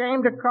 I was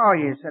ashamed to call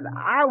you. Said,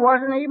 I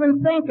wasn't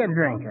even thinking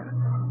drinking.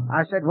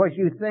 I said, was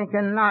you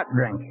thinking not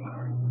drinking?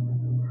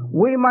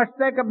 We must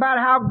think about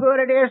how good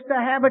it is to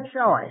have a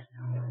choice.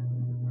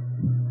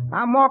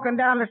 I'm walking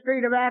down the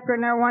street of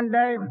Akron there one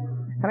day,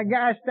 and a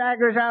guy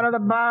staggers out of the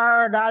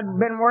bar, and I'd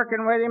been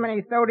working with him, and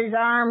he throwed his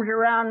arms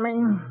around me.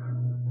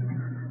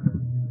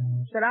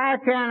 Said, I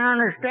can't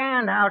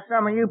understand how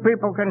some of you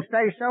people can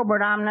stay sober,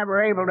 and I'm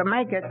never able to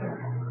make it.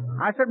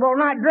 I said, well,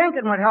 not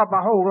drinking would help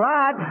a whole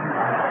lot.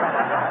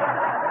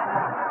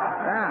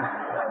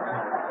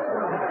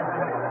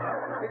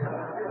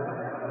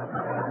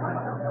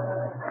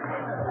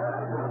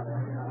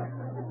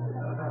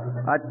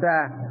 But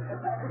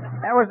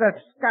there was a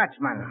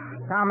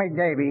Scotchman, Tommy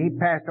Davy. He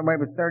passed away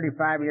with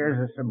 35 years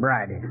of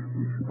sobriety.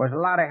 Was a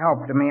lot of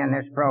help to me in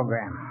this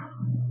program.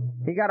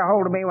 He got a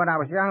hold of me when I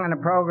was young in the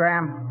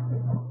program.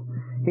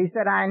 He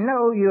said, I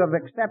know you have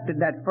accepted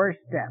that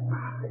first step,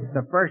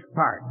 the first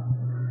part.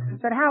 He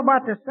said, how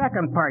about the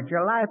second part,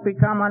 your life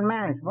become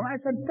unmanageable? I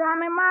said,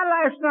 Tommy, my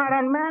life's not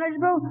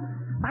unmanageable.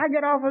 I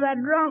get off of that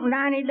drunk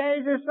 90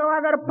 days or so.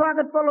 I got a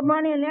pocket full of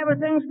money and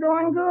everything's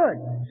going good.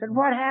 I said,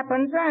 what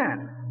happens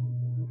then?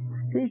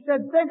 He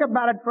said, think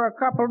about it for a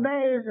couple of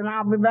days and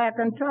I'll be back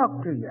and talk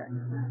to you.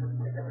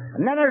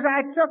 And then as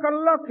I took a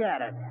look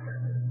at it,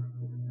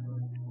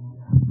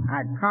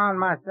 I'd conned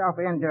myself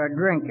into a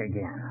drink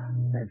again.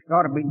 It's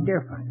got to be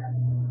different.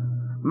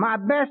 My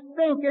best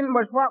thinking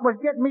was what was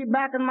getting me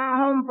back in my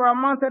home for a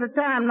month at a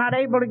time, not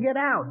able to get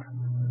out.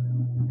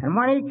 And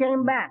when he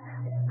came back,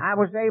 I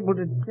was able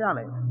to tell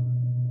him,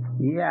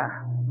 Yeah,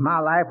 my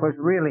life was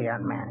really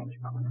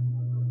unmanageable.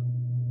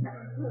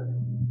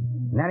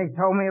 Then he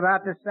told me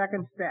about the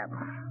second step.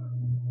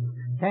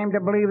 Came to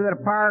believe that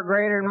a power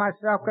greater than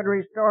myself could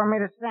restore me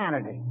to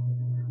sanity.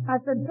 I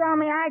said,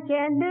 Tommy, I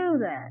can't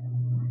do that.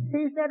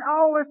 He said,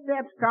 all the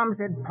steps comes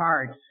in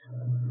parts.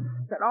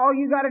 Said, all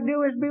you got to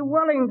do is be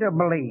willing to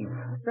believe.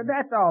 Said,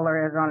 that's all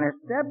there is on this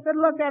step. Said,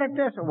 look at it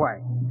this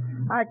way.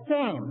 I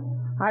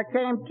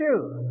came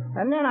too,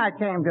 and then I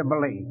came to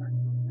believe.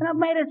 And I've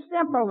made it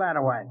simple that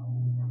way.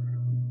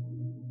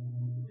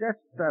 Just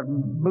a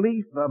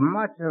belief of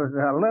much as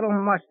a little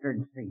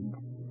mustard seed.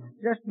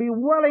 Just be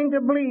willing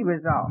to believe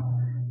is all.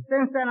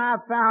 Since then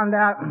I've found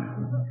out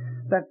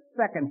that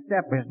second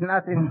step is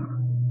nothing,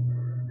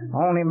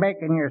 only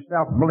making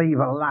yourself believe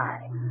a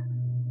lie.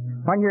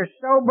 When you're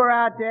sober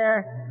out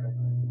there,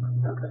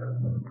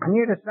 and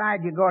you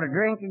decide you go to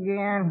drink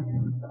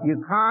again,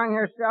 you con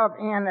yourself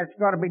in that's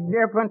going to be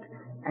different,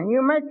 and you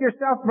make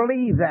yourself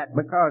believe that,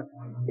 because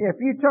if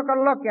you took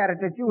a look at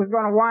it that you was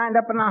going to wind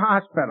up in the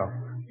hospital,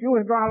 you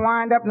was going to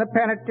wind up in the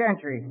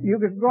penitentiary, you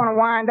was going to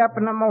wind up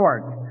in the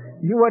morgue,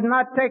 you would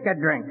not take a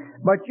drink,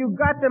 but you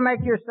got to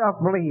make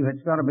yourself believe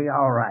it's going to be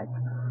all right.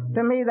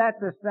 To me, that's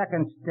the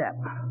second step.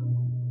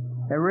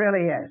 It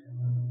really is.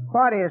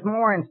 What is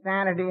more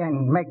insanity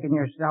than making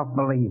yourself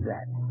believe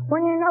that?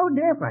 When you're no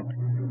different.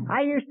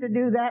 I used to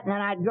do that, and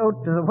then I'd go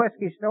to the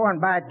whiskey store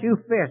and buy 2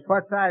 fists.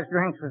 What size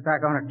drinks was I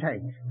going to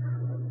take?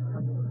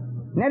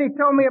 And then he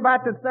told me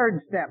about the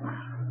third step.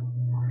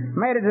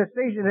 Made a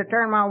decision to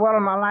turn my will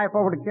and my life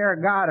over to care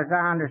of God as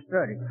I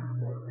understood it.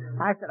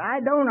 I said, I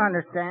don't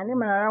understand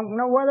him, and I don't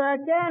know whether I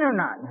can or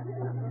not.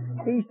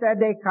 He said,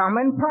 they come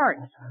in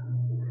parts.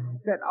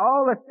 Said,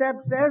 all the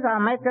steps says I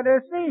make a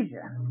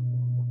decision.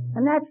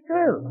 And that's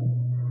true.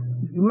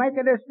 You make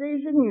a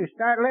decision, you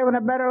start living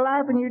a better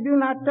life, and you do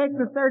not take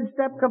the third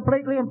step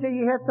completely until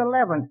you hit the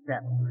 11th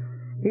step.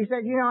 He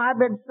said, I've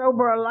been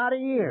sober a lot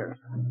of years.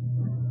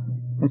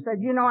 And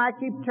said, I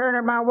keep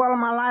turning my will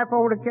and my life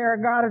over to care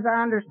of God as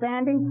I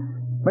understand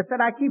him, but said,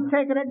 I keep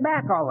taking it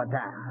back all the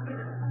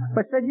time.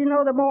 But said,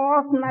 the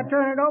more often I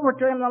turn it over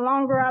to him, the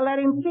longer I let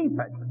him keep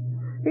it.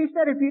 He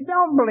said, if you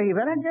don't believe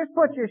in it, just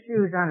put your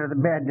shoes under the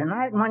bed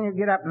tonight, and when you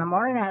get up in the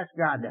morning, ask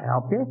God to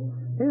help you.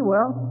 He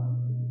will.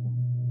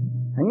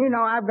 And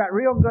I've got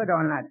real good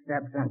on that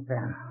step since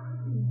then.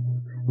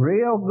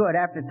 Real good.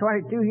 After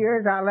 22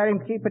 years, I let him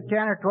keep it 10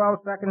 or 12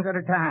 seconds at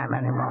a time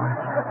anymore.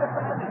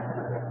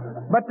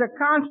 But the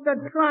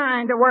constant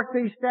trying to work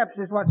these steps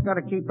is what's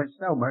going to keep us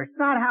sober. It's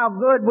not how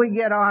good we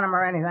get on them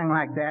or anything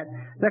like that.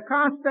 The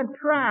constant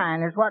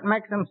trying is what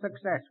makes them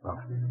successful.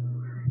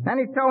 Then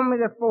he told me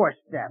the fourth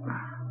step.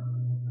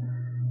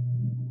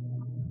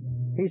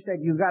 He said,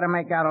 you got to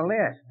make out a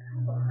list.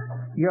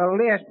 Your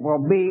list will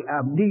be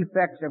of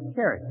defects of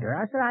character.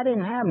 I said, I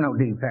didn't have no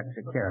defects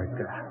of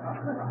character.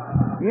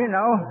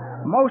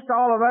 Most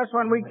all of us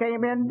when we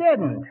came in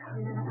didn't.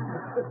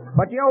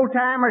 But the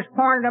old-timers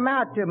pointed them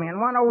out to me,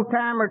 and one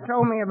old-timer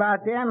told me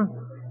about them,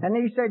 and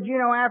he said,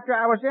 after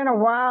I was in a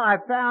while, I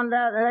found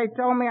out that they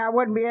told me I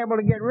wouldn't be able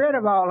to get rid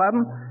of all of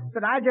them,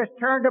 so I just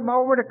turned them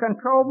over to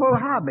controllable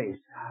hobbies.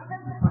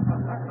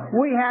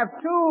 We have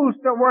tools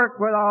to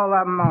work with all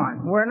of them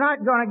on. We're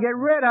not going to get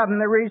rid of them,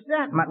 the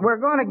resentment.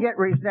 We're going to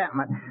get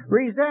resentment.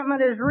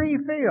 Resentment is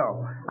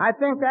refill. I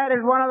think that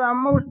is one of the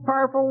most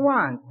powerful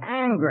ones.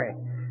 Angry.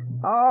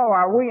 Oh,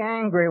 are we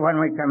angry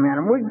when we come in?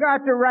 And we've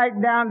got to write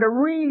down the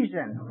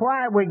reason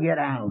why we get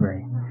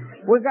angry.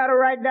 We've got to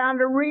write down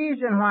the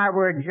reason why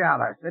we're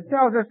jealous. It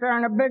tells us there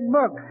in a big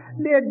book.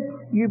 Did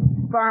you,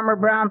 Farmer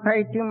Brown,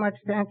 pay too much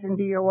attention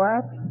to your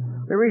wife?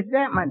 The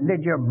resentment.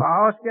 Did your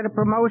boss get a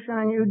promotion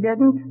and you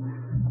didn't?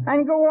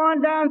 And go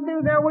on down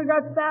through there. We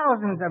got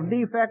thousands of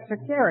defects of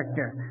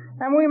character.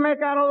 And we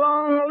make out a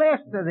long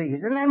list of these.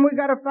 And then we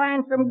got to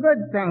find some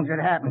good things that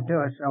happened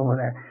to us over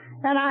there.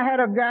 And I had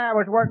a guy I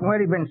was working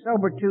with. He'd been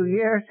sober 2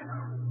 years.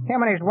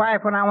 Him and his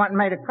wife, when I went and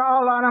made a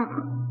call on him,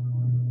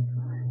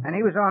 and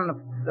he was on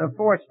the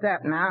fourth step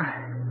now,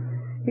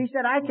 he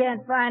said, I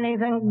can't find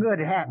anything good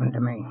happened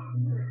to me.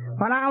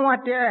 When I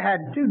went there, I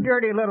had 2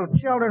 dirty little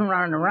children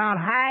running around,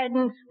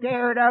 hiding,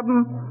 scared of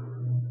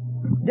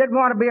them. Didn't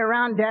want to be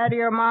around Daddy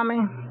or Mommy.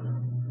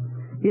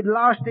 He'd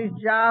lost his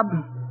job,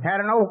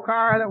 had an old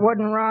car that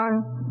wouldn't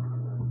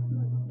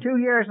run. 2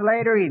 years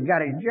later, he'd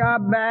got his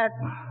job back.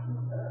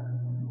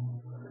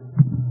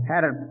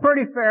 Had a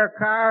pretty fair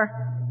car.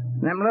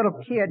 And them little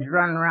kids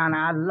running around,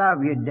 I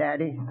love you,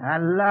 Daddy. I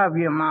love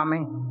you,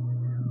 Mommy.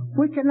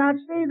 We cannot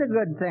see the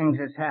good things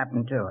that's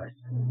happened to us.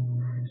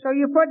 So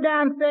you put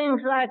down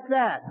things like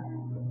that.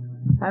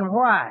 And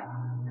why?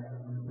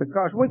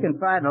 Because we can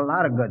find a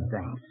lot of good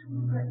things.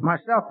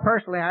 Myself,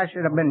 personally, I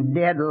should have been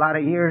dead a lot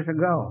of years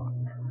ago.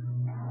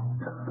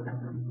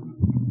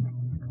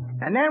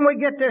 And then we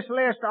get this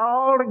list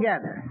all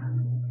together.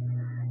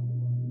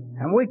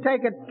 And we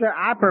take it to,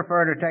 I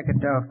prefer to take it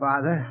to a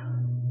father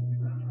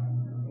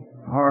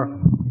or a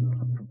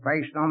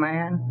professional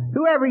man,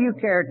 whoever you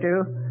care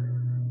to.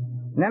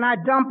 And then I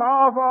dump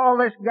off all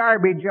this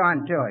garbage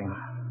onto him.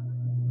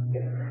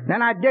 Then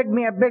I dig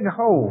me a big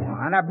hole,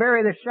 and I bury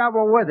the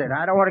shovel with it.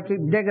 I don't want to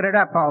keep digging it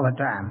up all the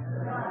time.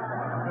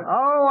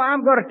 Oh,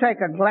 I'm going to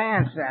take a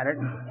glance at it,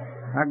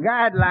 a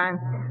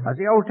guideline. As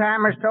the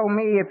old-timers told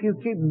me, if you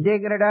keep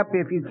digging it up,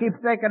 if you keep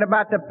thinking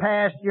about the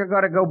past, you're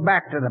going to go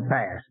back to the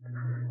past.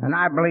 And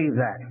I believe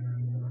that.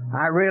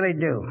 I really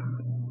do.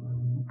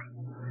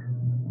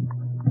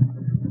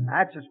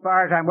 That's as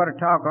far as I'm going to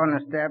talk on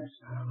the steps,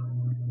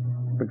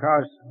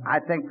 because I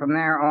think from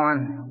there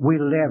on, we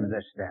live the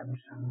steps.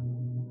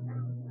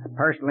 I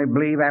personally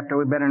believe after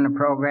we've been in the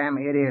program,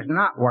 it is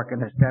not working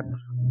the steps,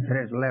 it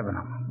is living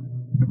them.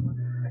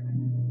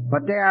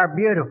 But they are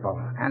beautiful,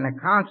 and the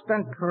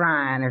constant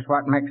trying is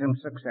what makes them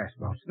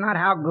successful. It's not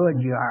how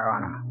good you are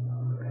on them.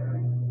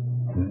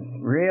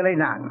 Really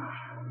not.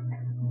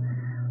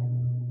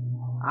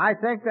 I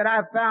think that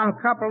I've found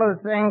a couple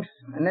of things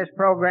in this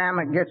program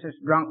that gets us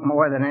drunk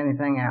more than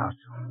anything else.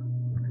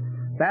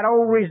 That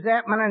old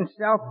resentment and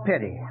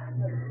self-pity.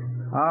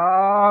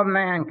 Oh,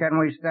 man, can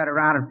we sit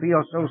around and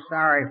feel so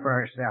sorry for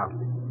ourselves.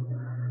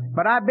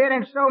 But I've been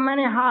in so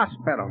many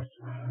hospitals,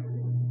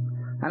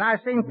 and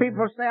I've seen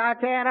people say, I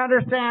can't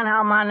understand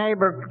how my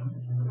neighbor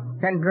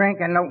can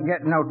drink and don't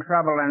get no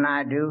trouble than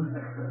I do.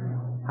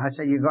 I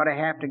say, you're going to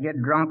have to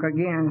get drunk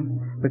again,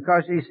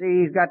 because you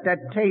see, he's got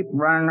that tape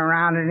running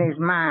around in his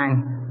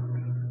mind.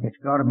 It's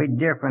going to be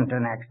different the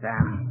next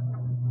time.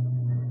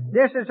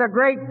 This is a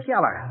great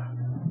killer.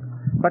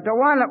 But the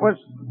one that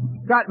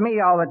got me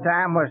all the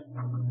time was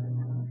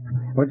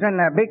in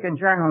the Beacon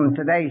Journal in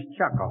today's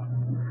Chuckle.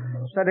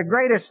 Said the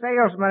greatest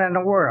salesman in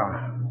the world.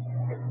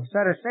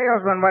 Said a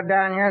salesman went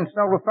down here and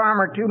sold a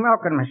farmer 2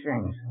 milking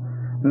machines.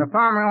 And the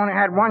farmer only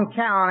had 1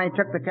 cow, and he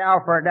took the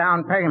cow for a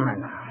down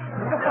payment.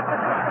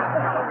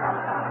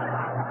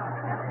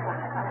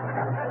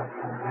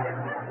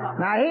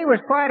 Now, he was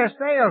quite a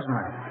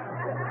salesman.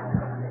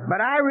 But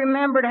I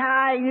remembered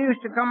how I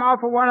used to come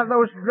off of one of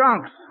those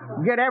drunks,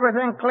 get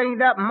everything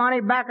cleaned up,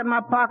 money back in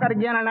my pocket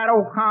again, and that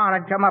old con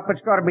had come up.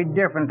 It's got to be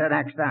different the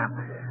next time.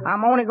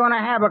 I'm only going to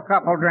have a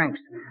couple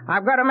drinks.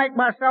 I've got to make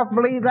myself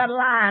believe that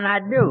lie, and I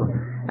do.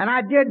 And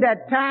I did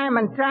that time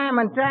and time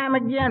and time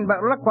again,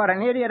 but look what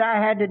an idiot I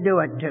had to do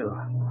it to.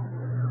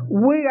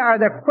 We are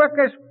the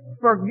quickest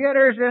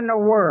forgetters in the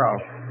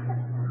world.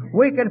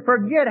 We can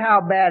forget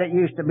how bad it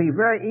used to be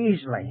very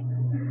easily.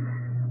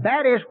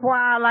 That is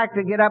why I like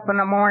to get up in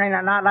the morning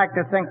and I like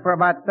to think for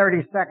about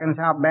 30 seconds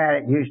how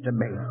bad it used to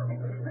be.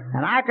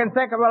 And I can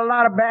think of a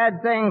lot of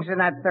bad things in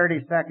that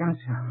 30 seconds.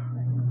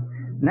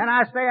 And then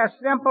I say a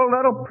simple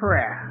little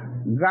prayer.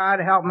 God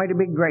help me to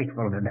be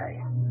grateful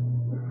today.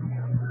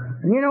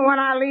 And you know, when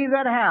I leave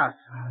that house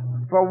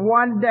for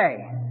one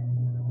day,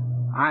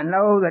 I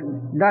know that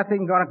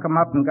nothing's going to come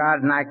up in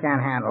God and I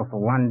can't handle for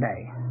one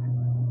day.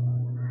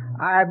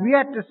 I've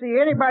yet to see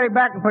anybody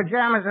back in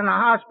pajamas in the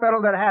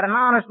hospital that had an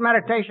honest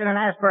meditation and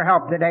asked for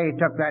help the day he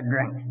took that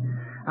drink.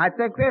 I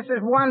think this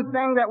is one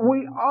thing that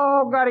we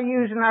all got to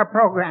use in our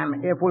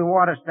program if we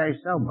want to stay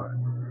sober.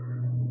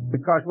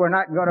 Because we're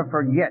not going to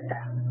forget.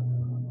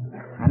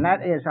 And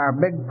that is our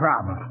big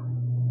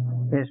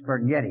problem, is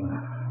forgetting.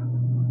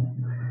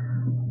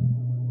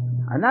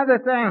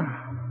 Another thing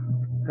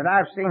that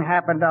I've seen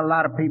happen to a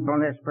lot of people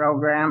in this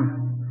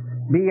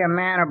program, be a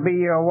man or be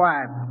your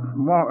wife,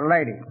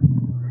 lady,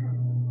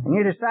 and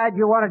you decide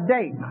you want to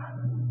date,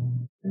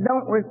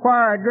 don't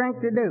require a drink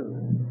to do.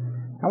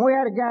 And we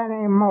had a guy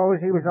named Mose.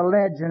 He was a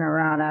legend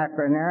around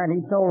Akron there, and he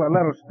told a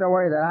little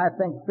story that I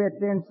think fits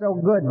in so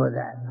good with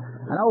that.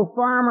 An old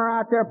farmer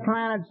out there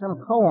planted some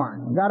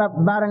corn, got up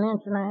about 1.5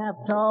 inches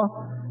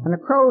tall, and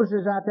the crows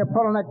is out there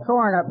pulling that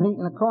corn up and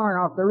eating the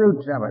corn off the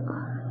roots of it.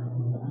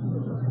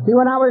 He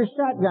went out with his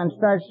shotgun and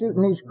started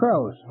shooting these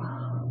crows.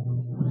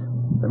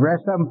 The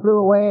rest of them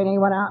flew away, and he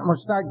went out and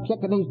would start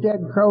kicking these dead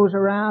crows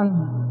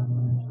around.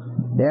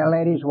 Dear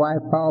lady's wife,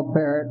 Paul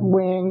Parrott,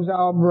 wings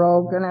all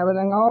broke and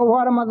everything. Oh,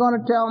 what am I going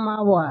to tell my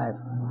wife?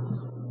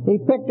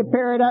 He picked the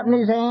parrot up in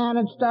his hand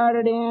and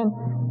started in.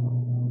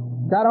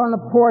 Got on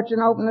the porch and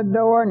opened the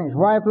door, and his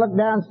wife looked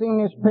down and seen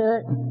this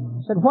parrot.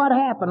 Said, what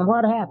happened?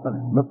 What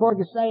happened? Before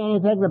he could say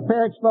anything, the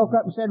parrot spoke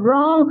up and said,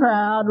 wrong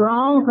crowd,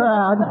 wrong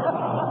crowd.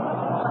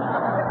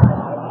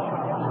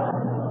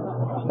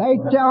 They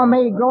tell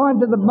me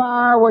going to the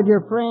bar with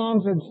your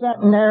friends and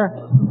sitting there,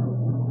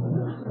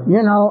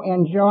 you know,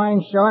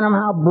 enjoying, showing them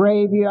how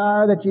brave you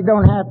are, that you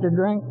don't have to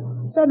drink.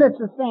 Said it's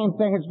the same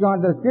thing as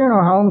going to the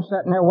funeral home,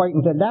 sitting there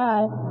waiting to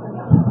die.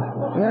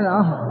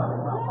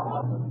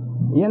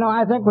 You know,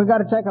 I think we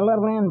got to take a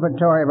little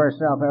inventory of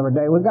ourselves every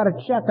day. We got to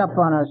check up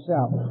on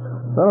ourselves.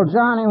 Little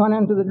Johnny went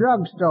into the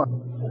drugstore.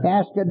 He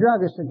asked a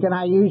druggist, said, can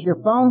I use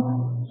your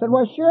phone? Said,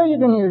 well, sure you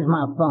can use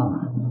my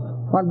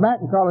phone. Went back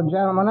and called the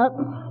gentleman up.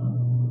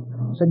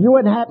 Said, you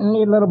wouldn't happen to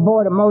need a little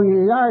boy to mow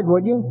your yard,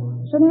 would you?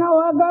 Said, no,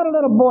 I got a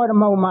little boy to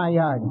mow my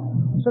yard.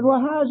 Said,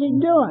 well, how's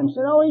he doing?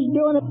 Said, oh, he's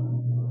doing it.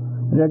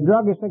 The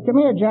druggist said, come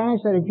here,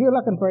 Johnny. Said, if you're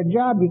looking for a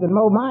job, you can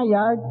mow my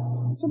yard.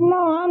 Said,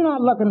 no, I'm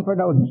not looking for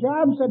no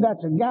job. Said, that's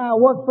a guy I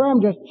work for.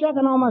 I'm just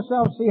checking on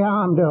myself, see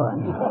how I'm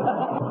doing.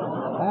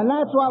 And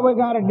that's what we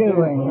got to do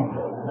in here.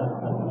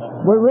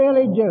 We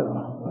really do.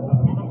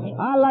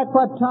 I like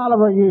what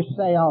Tolliver used to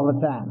say all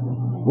the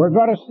time. We're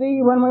going to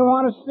see when we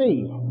want to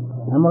see,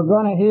 and we're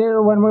going to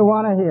hear when we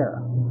want to hear.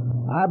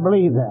 I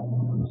believe that.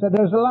 So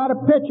there's a lot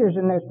of pitchers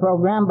in this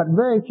program, but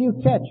very few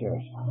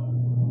catchers.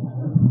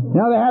 You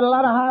know, they had a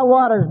lot of high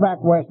waters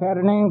back west. They had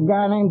a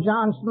guy named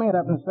John Smith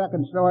up in the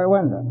second-story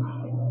window.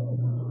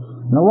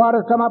 And the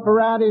water come up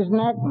around his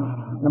neck.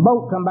 And the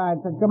boat come by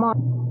and said, "Come on."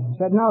 He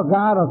said, "No,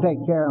 God will take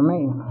care of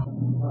me."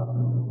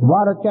 The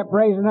water kept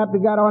raising up. He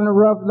got on the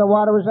roof. The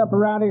water was up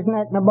around his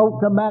neck. And the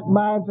boat come back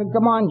by and said,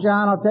 "Come on,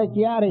 John, I'll take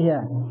you out of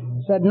here."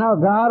 He said, "No,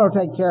 God will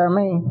take care of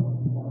me."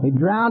 He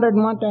drowned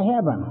and went to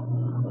heaven.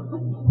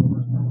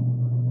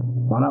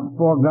 Went up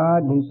before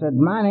God. He said,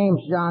 "My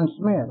name's John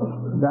Smith."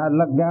 God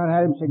looked down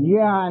at him and said,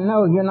 "Yeah, I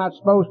know. You're not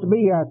supposed to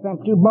be here. I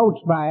sent 2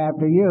 boats by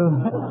after you."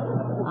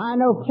 I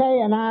know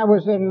Kay and I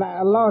was in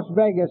Las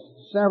Vegas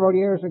several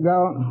years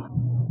ago.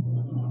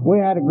 We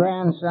had a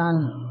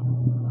grandson.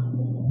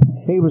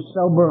 He was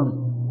sober.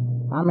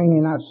 I mean,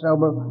 he's not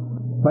sober,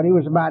 but he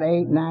was about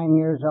 8, 9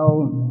 years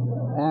old.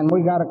 And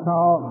we got a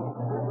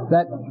call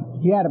that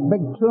he had a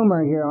big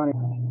tumor here on him.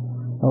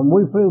 And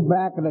we flew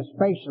back, and the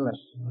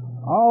specialist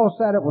all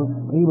said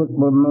he was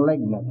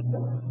malignant.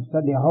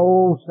 Said the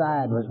whole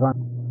side was going.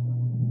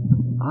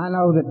 I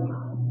know that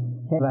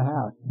the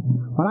house.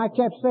 When I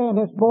kept saying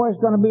this boy's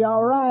going to be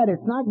all right,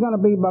 it's not going to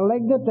be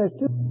malignant. There's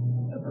two.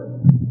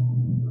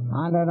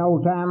 I'm an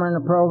old timer in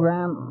the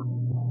program,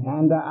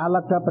 and I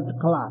looked up at the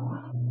clock.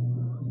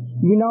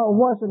 You know, it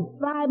wasn't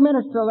 5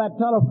 minutes till that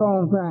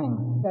telephone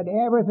rang. Said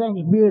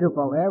everything's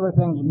beautiful.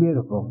 Everything's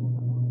beautiful.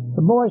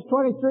 The boy's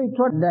 23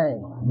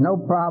 today. No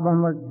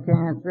problem with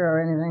cancer or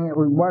anything. It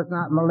was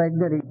not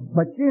malignant.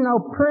 But you know,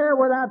 prayer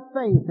without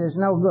faith is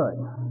no good.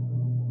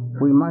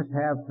 We must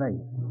have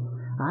faith.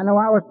 I know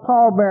I was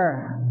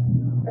pallbearer.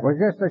 It was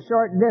just a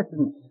short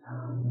distance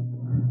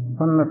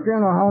from the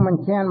funeral home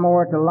in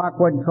Kenmore to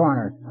Lockwood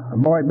Corners. The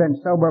boy had been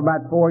sober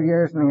about 4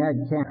 years and he had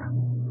cancer.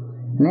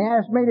 And they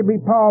asked me to be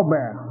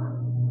pallbearer.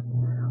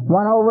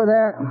 Went over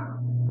there,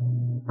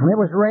 and it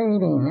was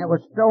raining, it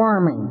was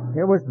storming,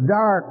 it was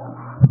dark.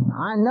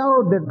 I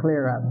know it did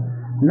clear up.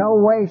 No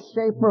way,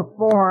 shape, or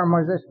form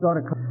was this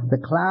going to clear. The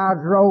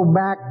clouds rolled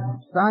back,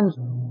 suns,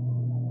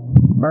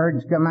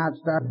 birds come out,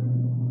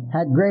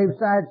 had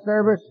graveside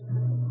service,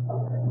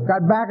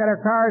 got back in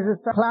their cars and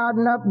started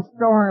clouding up and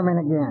storming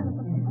again.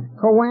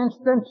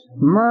 Coincidence,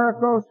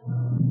 miracles,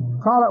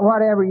 call it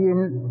whatever you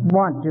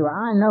want to.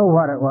 I know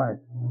what it was.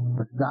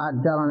 But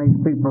God telling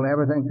these people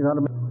everything's going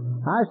to be.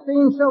 I've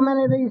seen so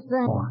many of these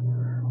things.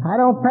 I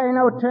don't pay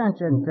no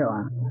attention to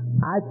them.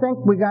 I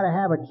think we got to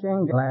have a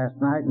change last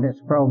night in this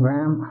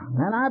program,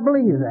 and I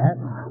believe that.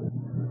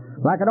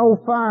 Like an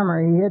old farmer,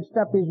 he hitched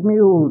up his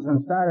mules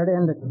and started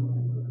in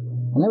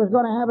and they was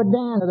going to have a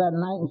dance that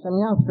night, and some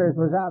youngsters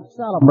was out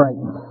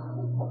celebrating.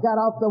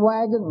 Got off the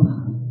wagon,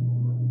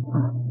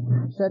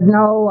 said,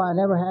 "No, I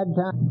never had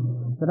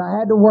time. Said, I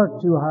had to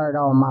work too hard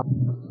all my."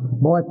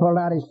 Boy pulled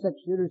out his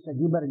 6-shooter, said,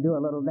 "You better do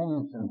a little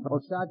dancing."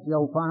 Full shot, the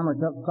old farmer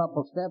took a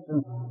couple steps,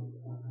 and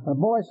the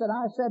boy said,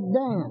 "I said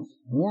dance."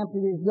 He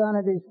emptied his gun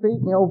at his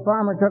feet, and the old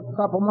farmer took a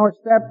couple more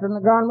steps, and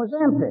the gun was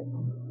empty.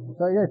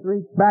 So he just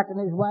reached back in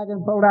his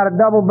wagon, pulled out a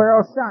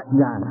double-barrel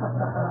shotgun,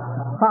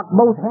 cocked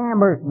both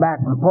hammers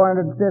back, and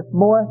pointed at this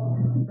boy.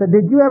 Said,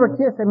 "Did you ever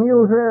kiss a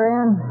mule's rear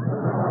end?"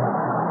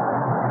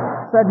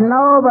 Said,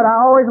 "No, but I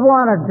always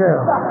wanted to."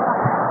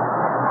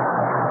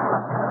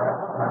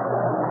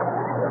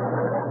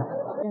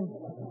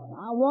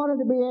 I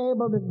wanted to be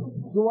able to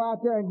go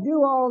out there and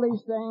do all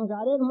these things.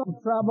 I didn't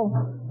want trouble,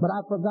 but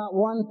I forgot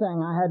one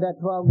thing. I had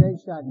that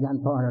 12-gauge shotgun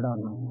pointed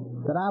on me.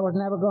 That I was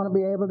never going to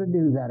be able to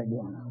do that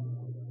again.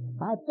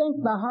 I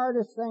think the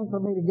hardest thing for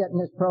me to get in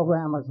this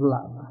program was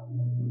love.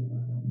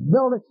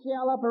 Build a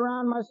shell up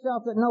around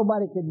myself that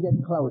nobody could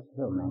get close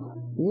to me.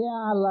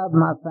 Yeah, I love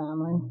my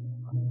family.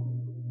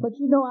 But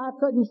you know, I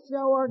couldn't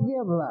show or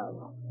give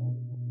love.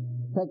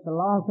 It takes a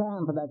long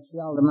time for that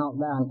shell to melt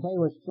down. Kay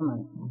was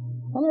swimming.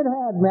 And it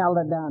had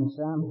melted down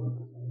some.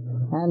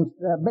 And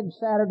a big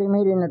Saturday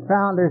meeting at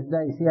Founders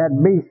Day, she had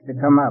Beast to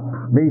come up,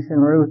 Beast and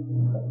Ruth.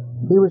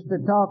 He was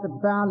to talk at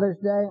Founders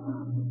Day.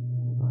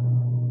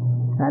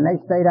 And they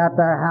stayed out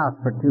their house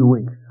for 2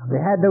 weeks.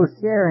 They had those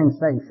sharing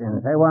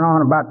stations. They went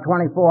on about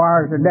 24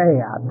 hours a day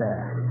out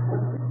there.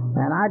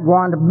 And I'd go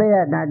on to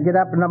bed, and I'd get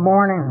up in the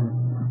morning.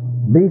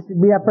 Beast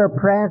would be up there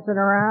prancing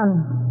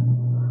around.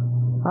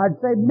 I'd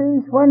say,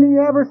 "Beast, when do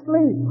you ever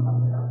sleep?"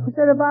 He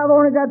said, "If I've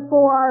only got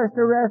 4 hours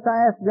to rest,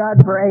 I ask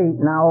God for 8,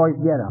 and I always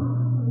get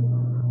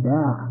them."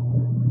 Yeah.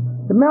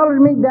 It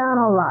melted me down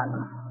a lot.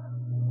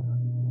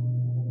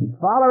 The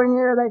following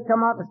year, they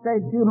come up and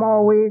stayed 2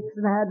 more weeks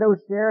and had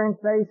those sharing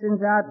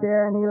stations out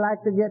there, and he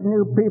liked to get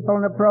new people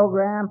in the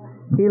program.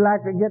 He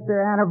liked to get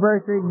their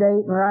anniversary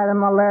date and write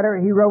them a letter.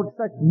 He wrote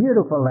such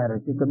beautiful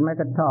letters. You could make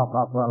a talk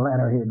off of a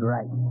letter he'd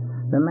write.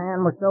 The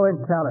man was so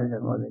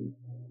intelligent with it.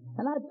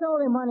 And I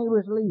told him when he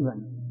was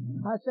leaving,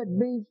 I said,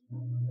 "Beast,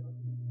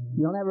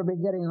 you'll never be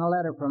getting a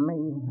letter from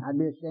me. I'd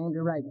be ashamed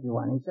to write you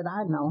one." He said,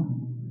 "I know."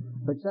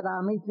 but said,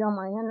 I'll meet you on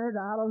my inward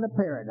island of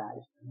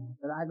paradise.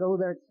 Said, I go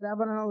there at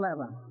 7 and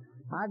 11.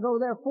 I go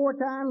there 4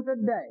 times a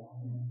day.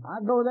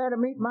 I go there to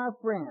meet my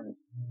friends,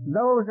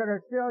 those that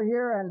are still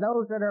here and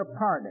those that are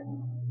parted.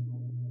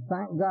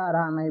 Thank God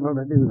I'm able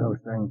to do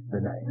those things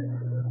today.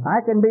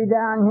 I can be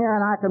down here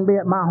and I can be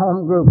at my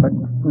home group at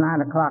 9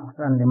 o'clock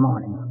Sunday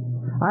morning.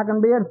 I can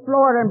be in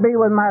Florida and be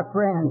with my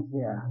friends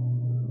here.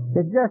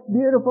 It's just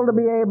beautiful to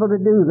be able to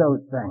do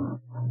those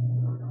things.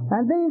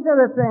 And these are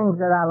the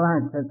things that I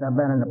learned since I've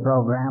been in the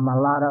program.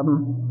 A lot of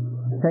them.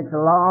 It takes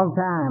a long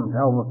time to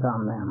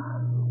overcome them.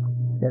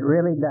 It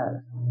really does.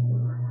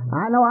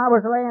 I know I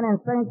was laying in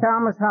St.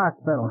 Thomas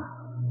Hospital,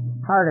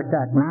 heart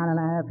attack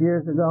 9.5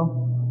 years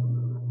ago.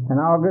 In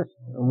August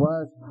it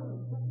was.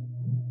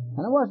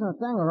 And there wasn't a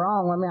thing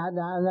wrong with me. I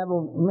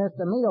never missed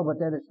a meal,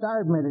 but they'd have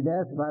starved me to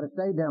death if I'd have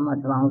stayed there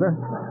much longer.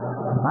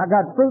 I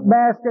got fruit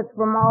baskets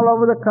from all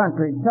over the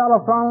country,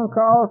 telephone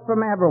calls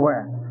from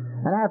everywhere.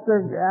 And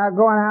after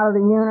going out of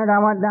the unit,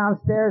 I went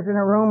downstairs in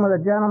a room with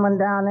a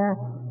gentleman down there.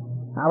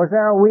 I was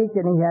there a week,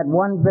 and he had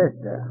one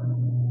visitor.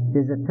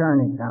 His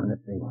attorney come to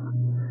see him.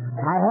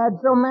 I had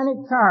so many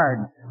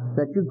cards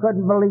that you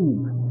couldn't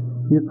believe.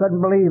 You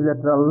couldn't believe that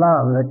the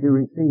love that you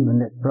receive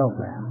in this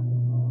program.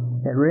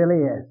 It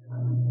really is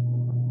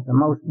the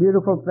most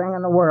beautiful thing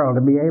in the world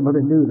to be able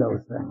to do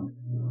those things.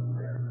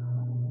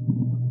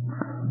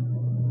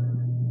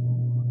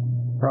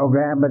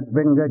 Program, but it's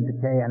been good to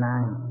Kay and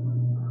I.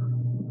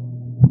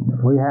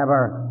 We have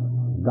our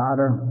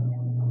daughter,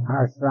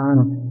 our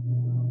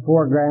son,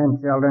 4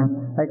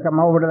 grandchildren. They come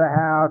over to the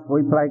house.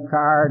 We play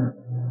cards.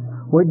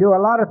 We do a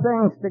lot of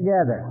things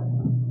together.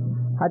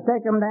 I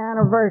take them to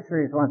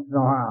anniversaries once in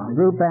a while,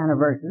 group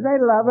anniversaries. They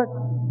love it.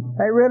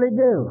 They really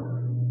do.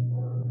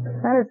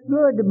 And it's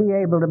good to be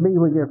able to be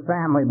with your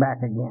family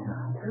back again.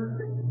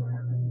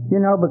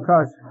 You know,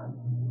 because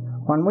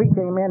when we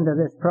came into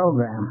this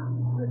program,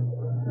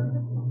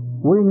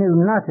 we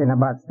knew nothing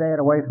about staying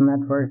away from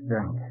that first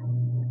drink.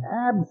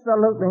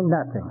 Absolutely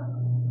nothing.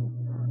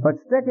 But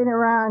sticking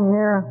around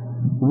here,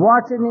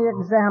 watching the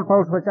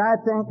examples, which I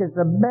think is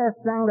the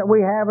best thing that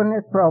we have in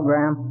this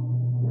program,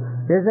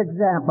 is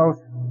examples.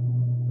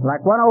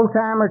 Like one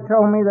old-timer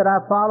told me that I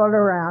followed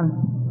around.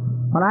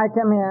 When I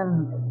come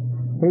in,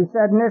 he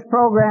said, in this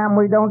program,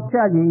 we don't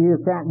tell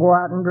you can't go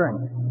out and drink.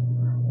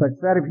 But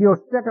said, if you'll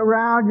stick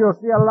around, you'll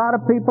see a lot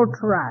of people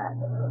try it.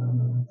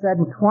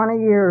 Said, in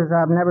 20 years,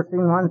 I've never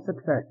seen one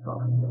successful.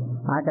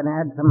 I can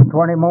add some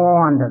 20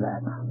 more onto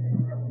that.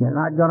 You're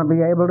not going to be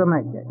able to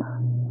make it.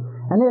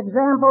 And the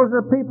examples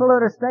are people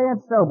that are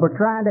staying sober,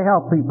 trying to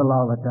help people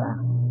all the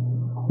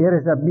time. It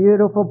is a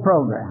beautiful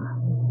program.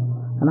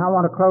 And I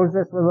want to close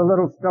this with a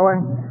little story.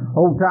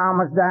 Old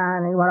Tom was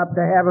dying. He went up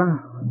to heaven.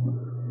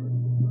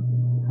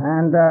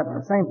 And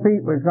St.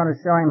 Pete was going to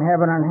show him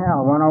heaven and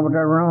hell. Went over to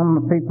a room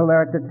of people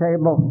there at the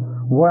table,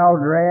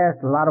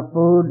 well-dressed, a lot of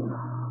food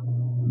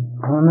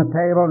on the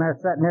table, and they're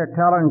sitting there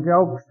telling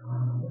jokes.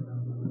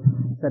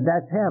 Said,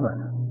 that's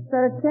heaven.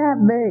 Said, it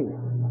can't be.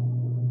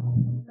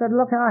 Said,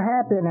 look how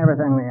happy and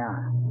everything they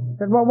are.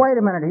 Said, well, wait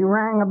a minute. He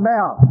rang a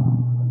bell.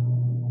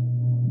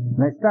 And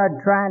they started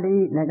trying to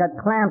eat, and they got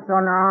clamps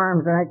on their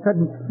arms, and they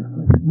couldn't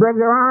bring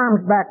their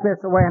arms back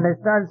this way, and they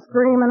started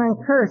screaming and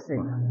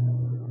cursing.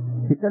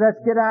 He said, let's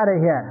get out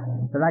of here.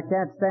 He said, I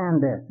can't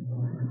stand this.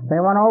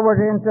 They went over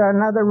into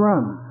another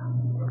room.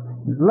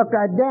 It looked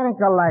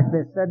identical like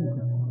this. Said,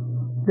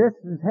 this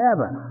is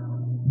heaven.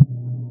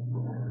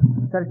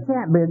 Said, it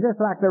can't be. It's just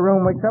like the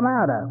room we come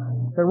out of.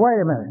 Said, wait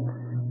a minute.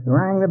 They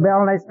rang the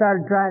bell and they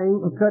started trying to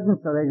eat and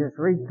couldn't, so they just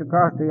reached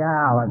across the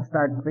aisle and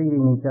started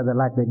feeding each other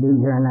like they do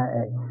here in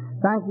that age.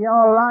 Thank you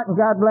all a lot, and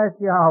God bless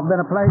you all. It's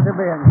been a pleasure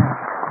being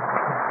here.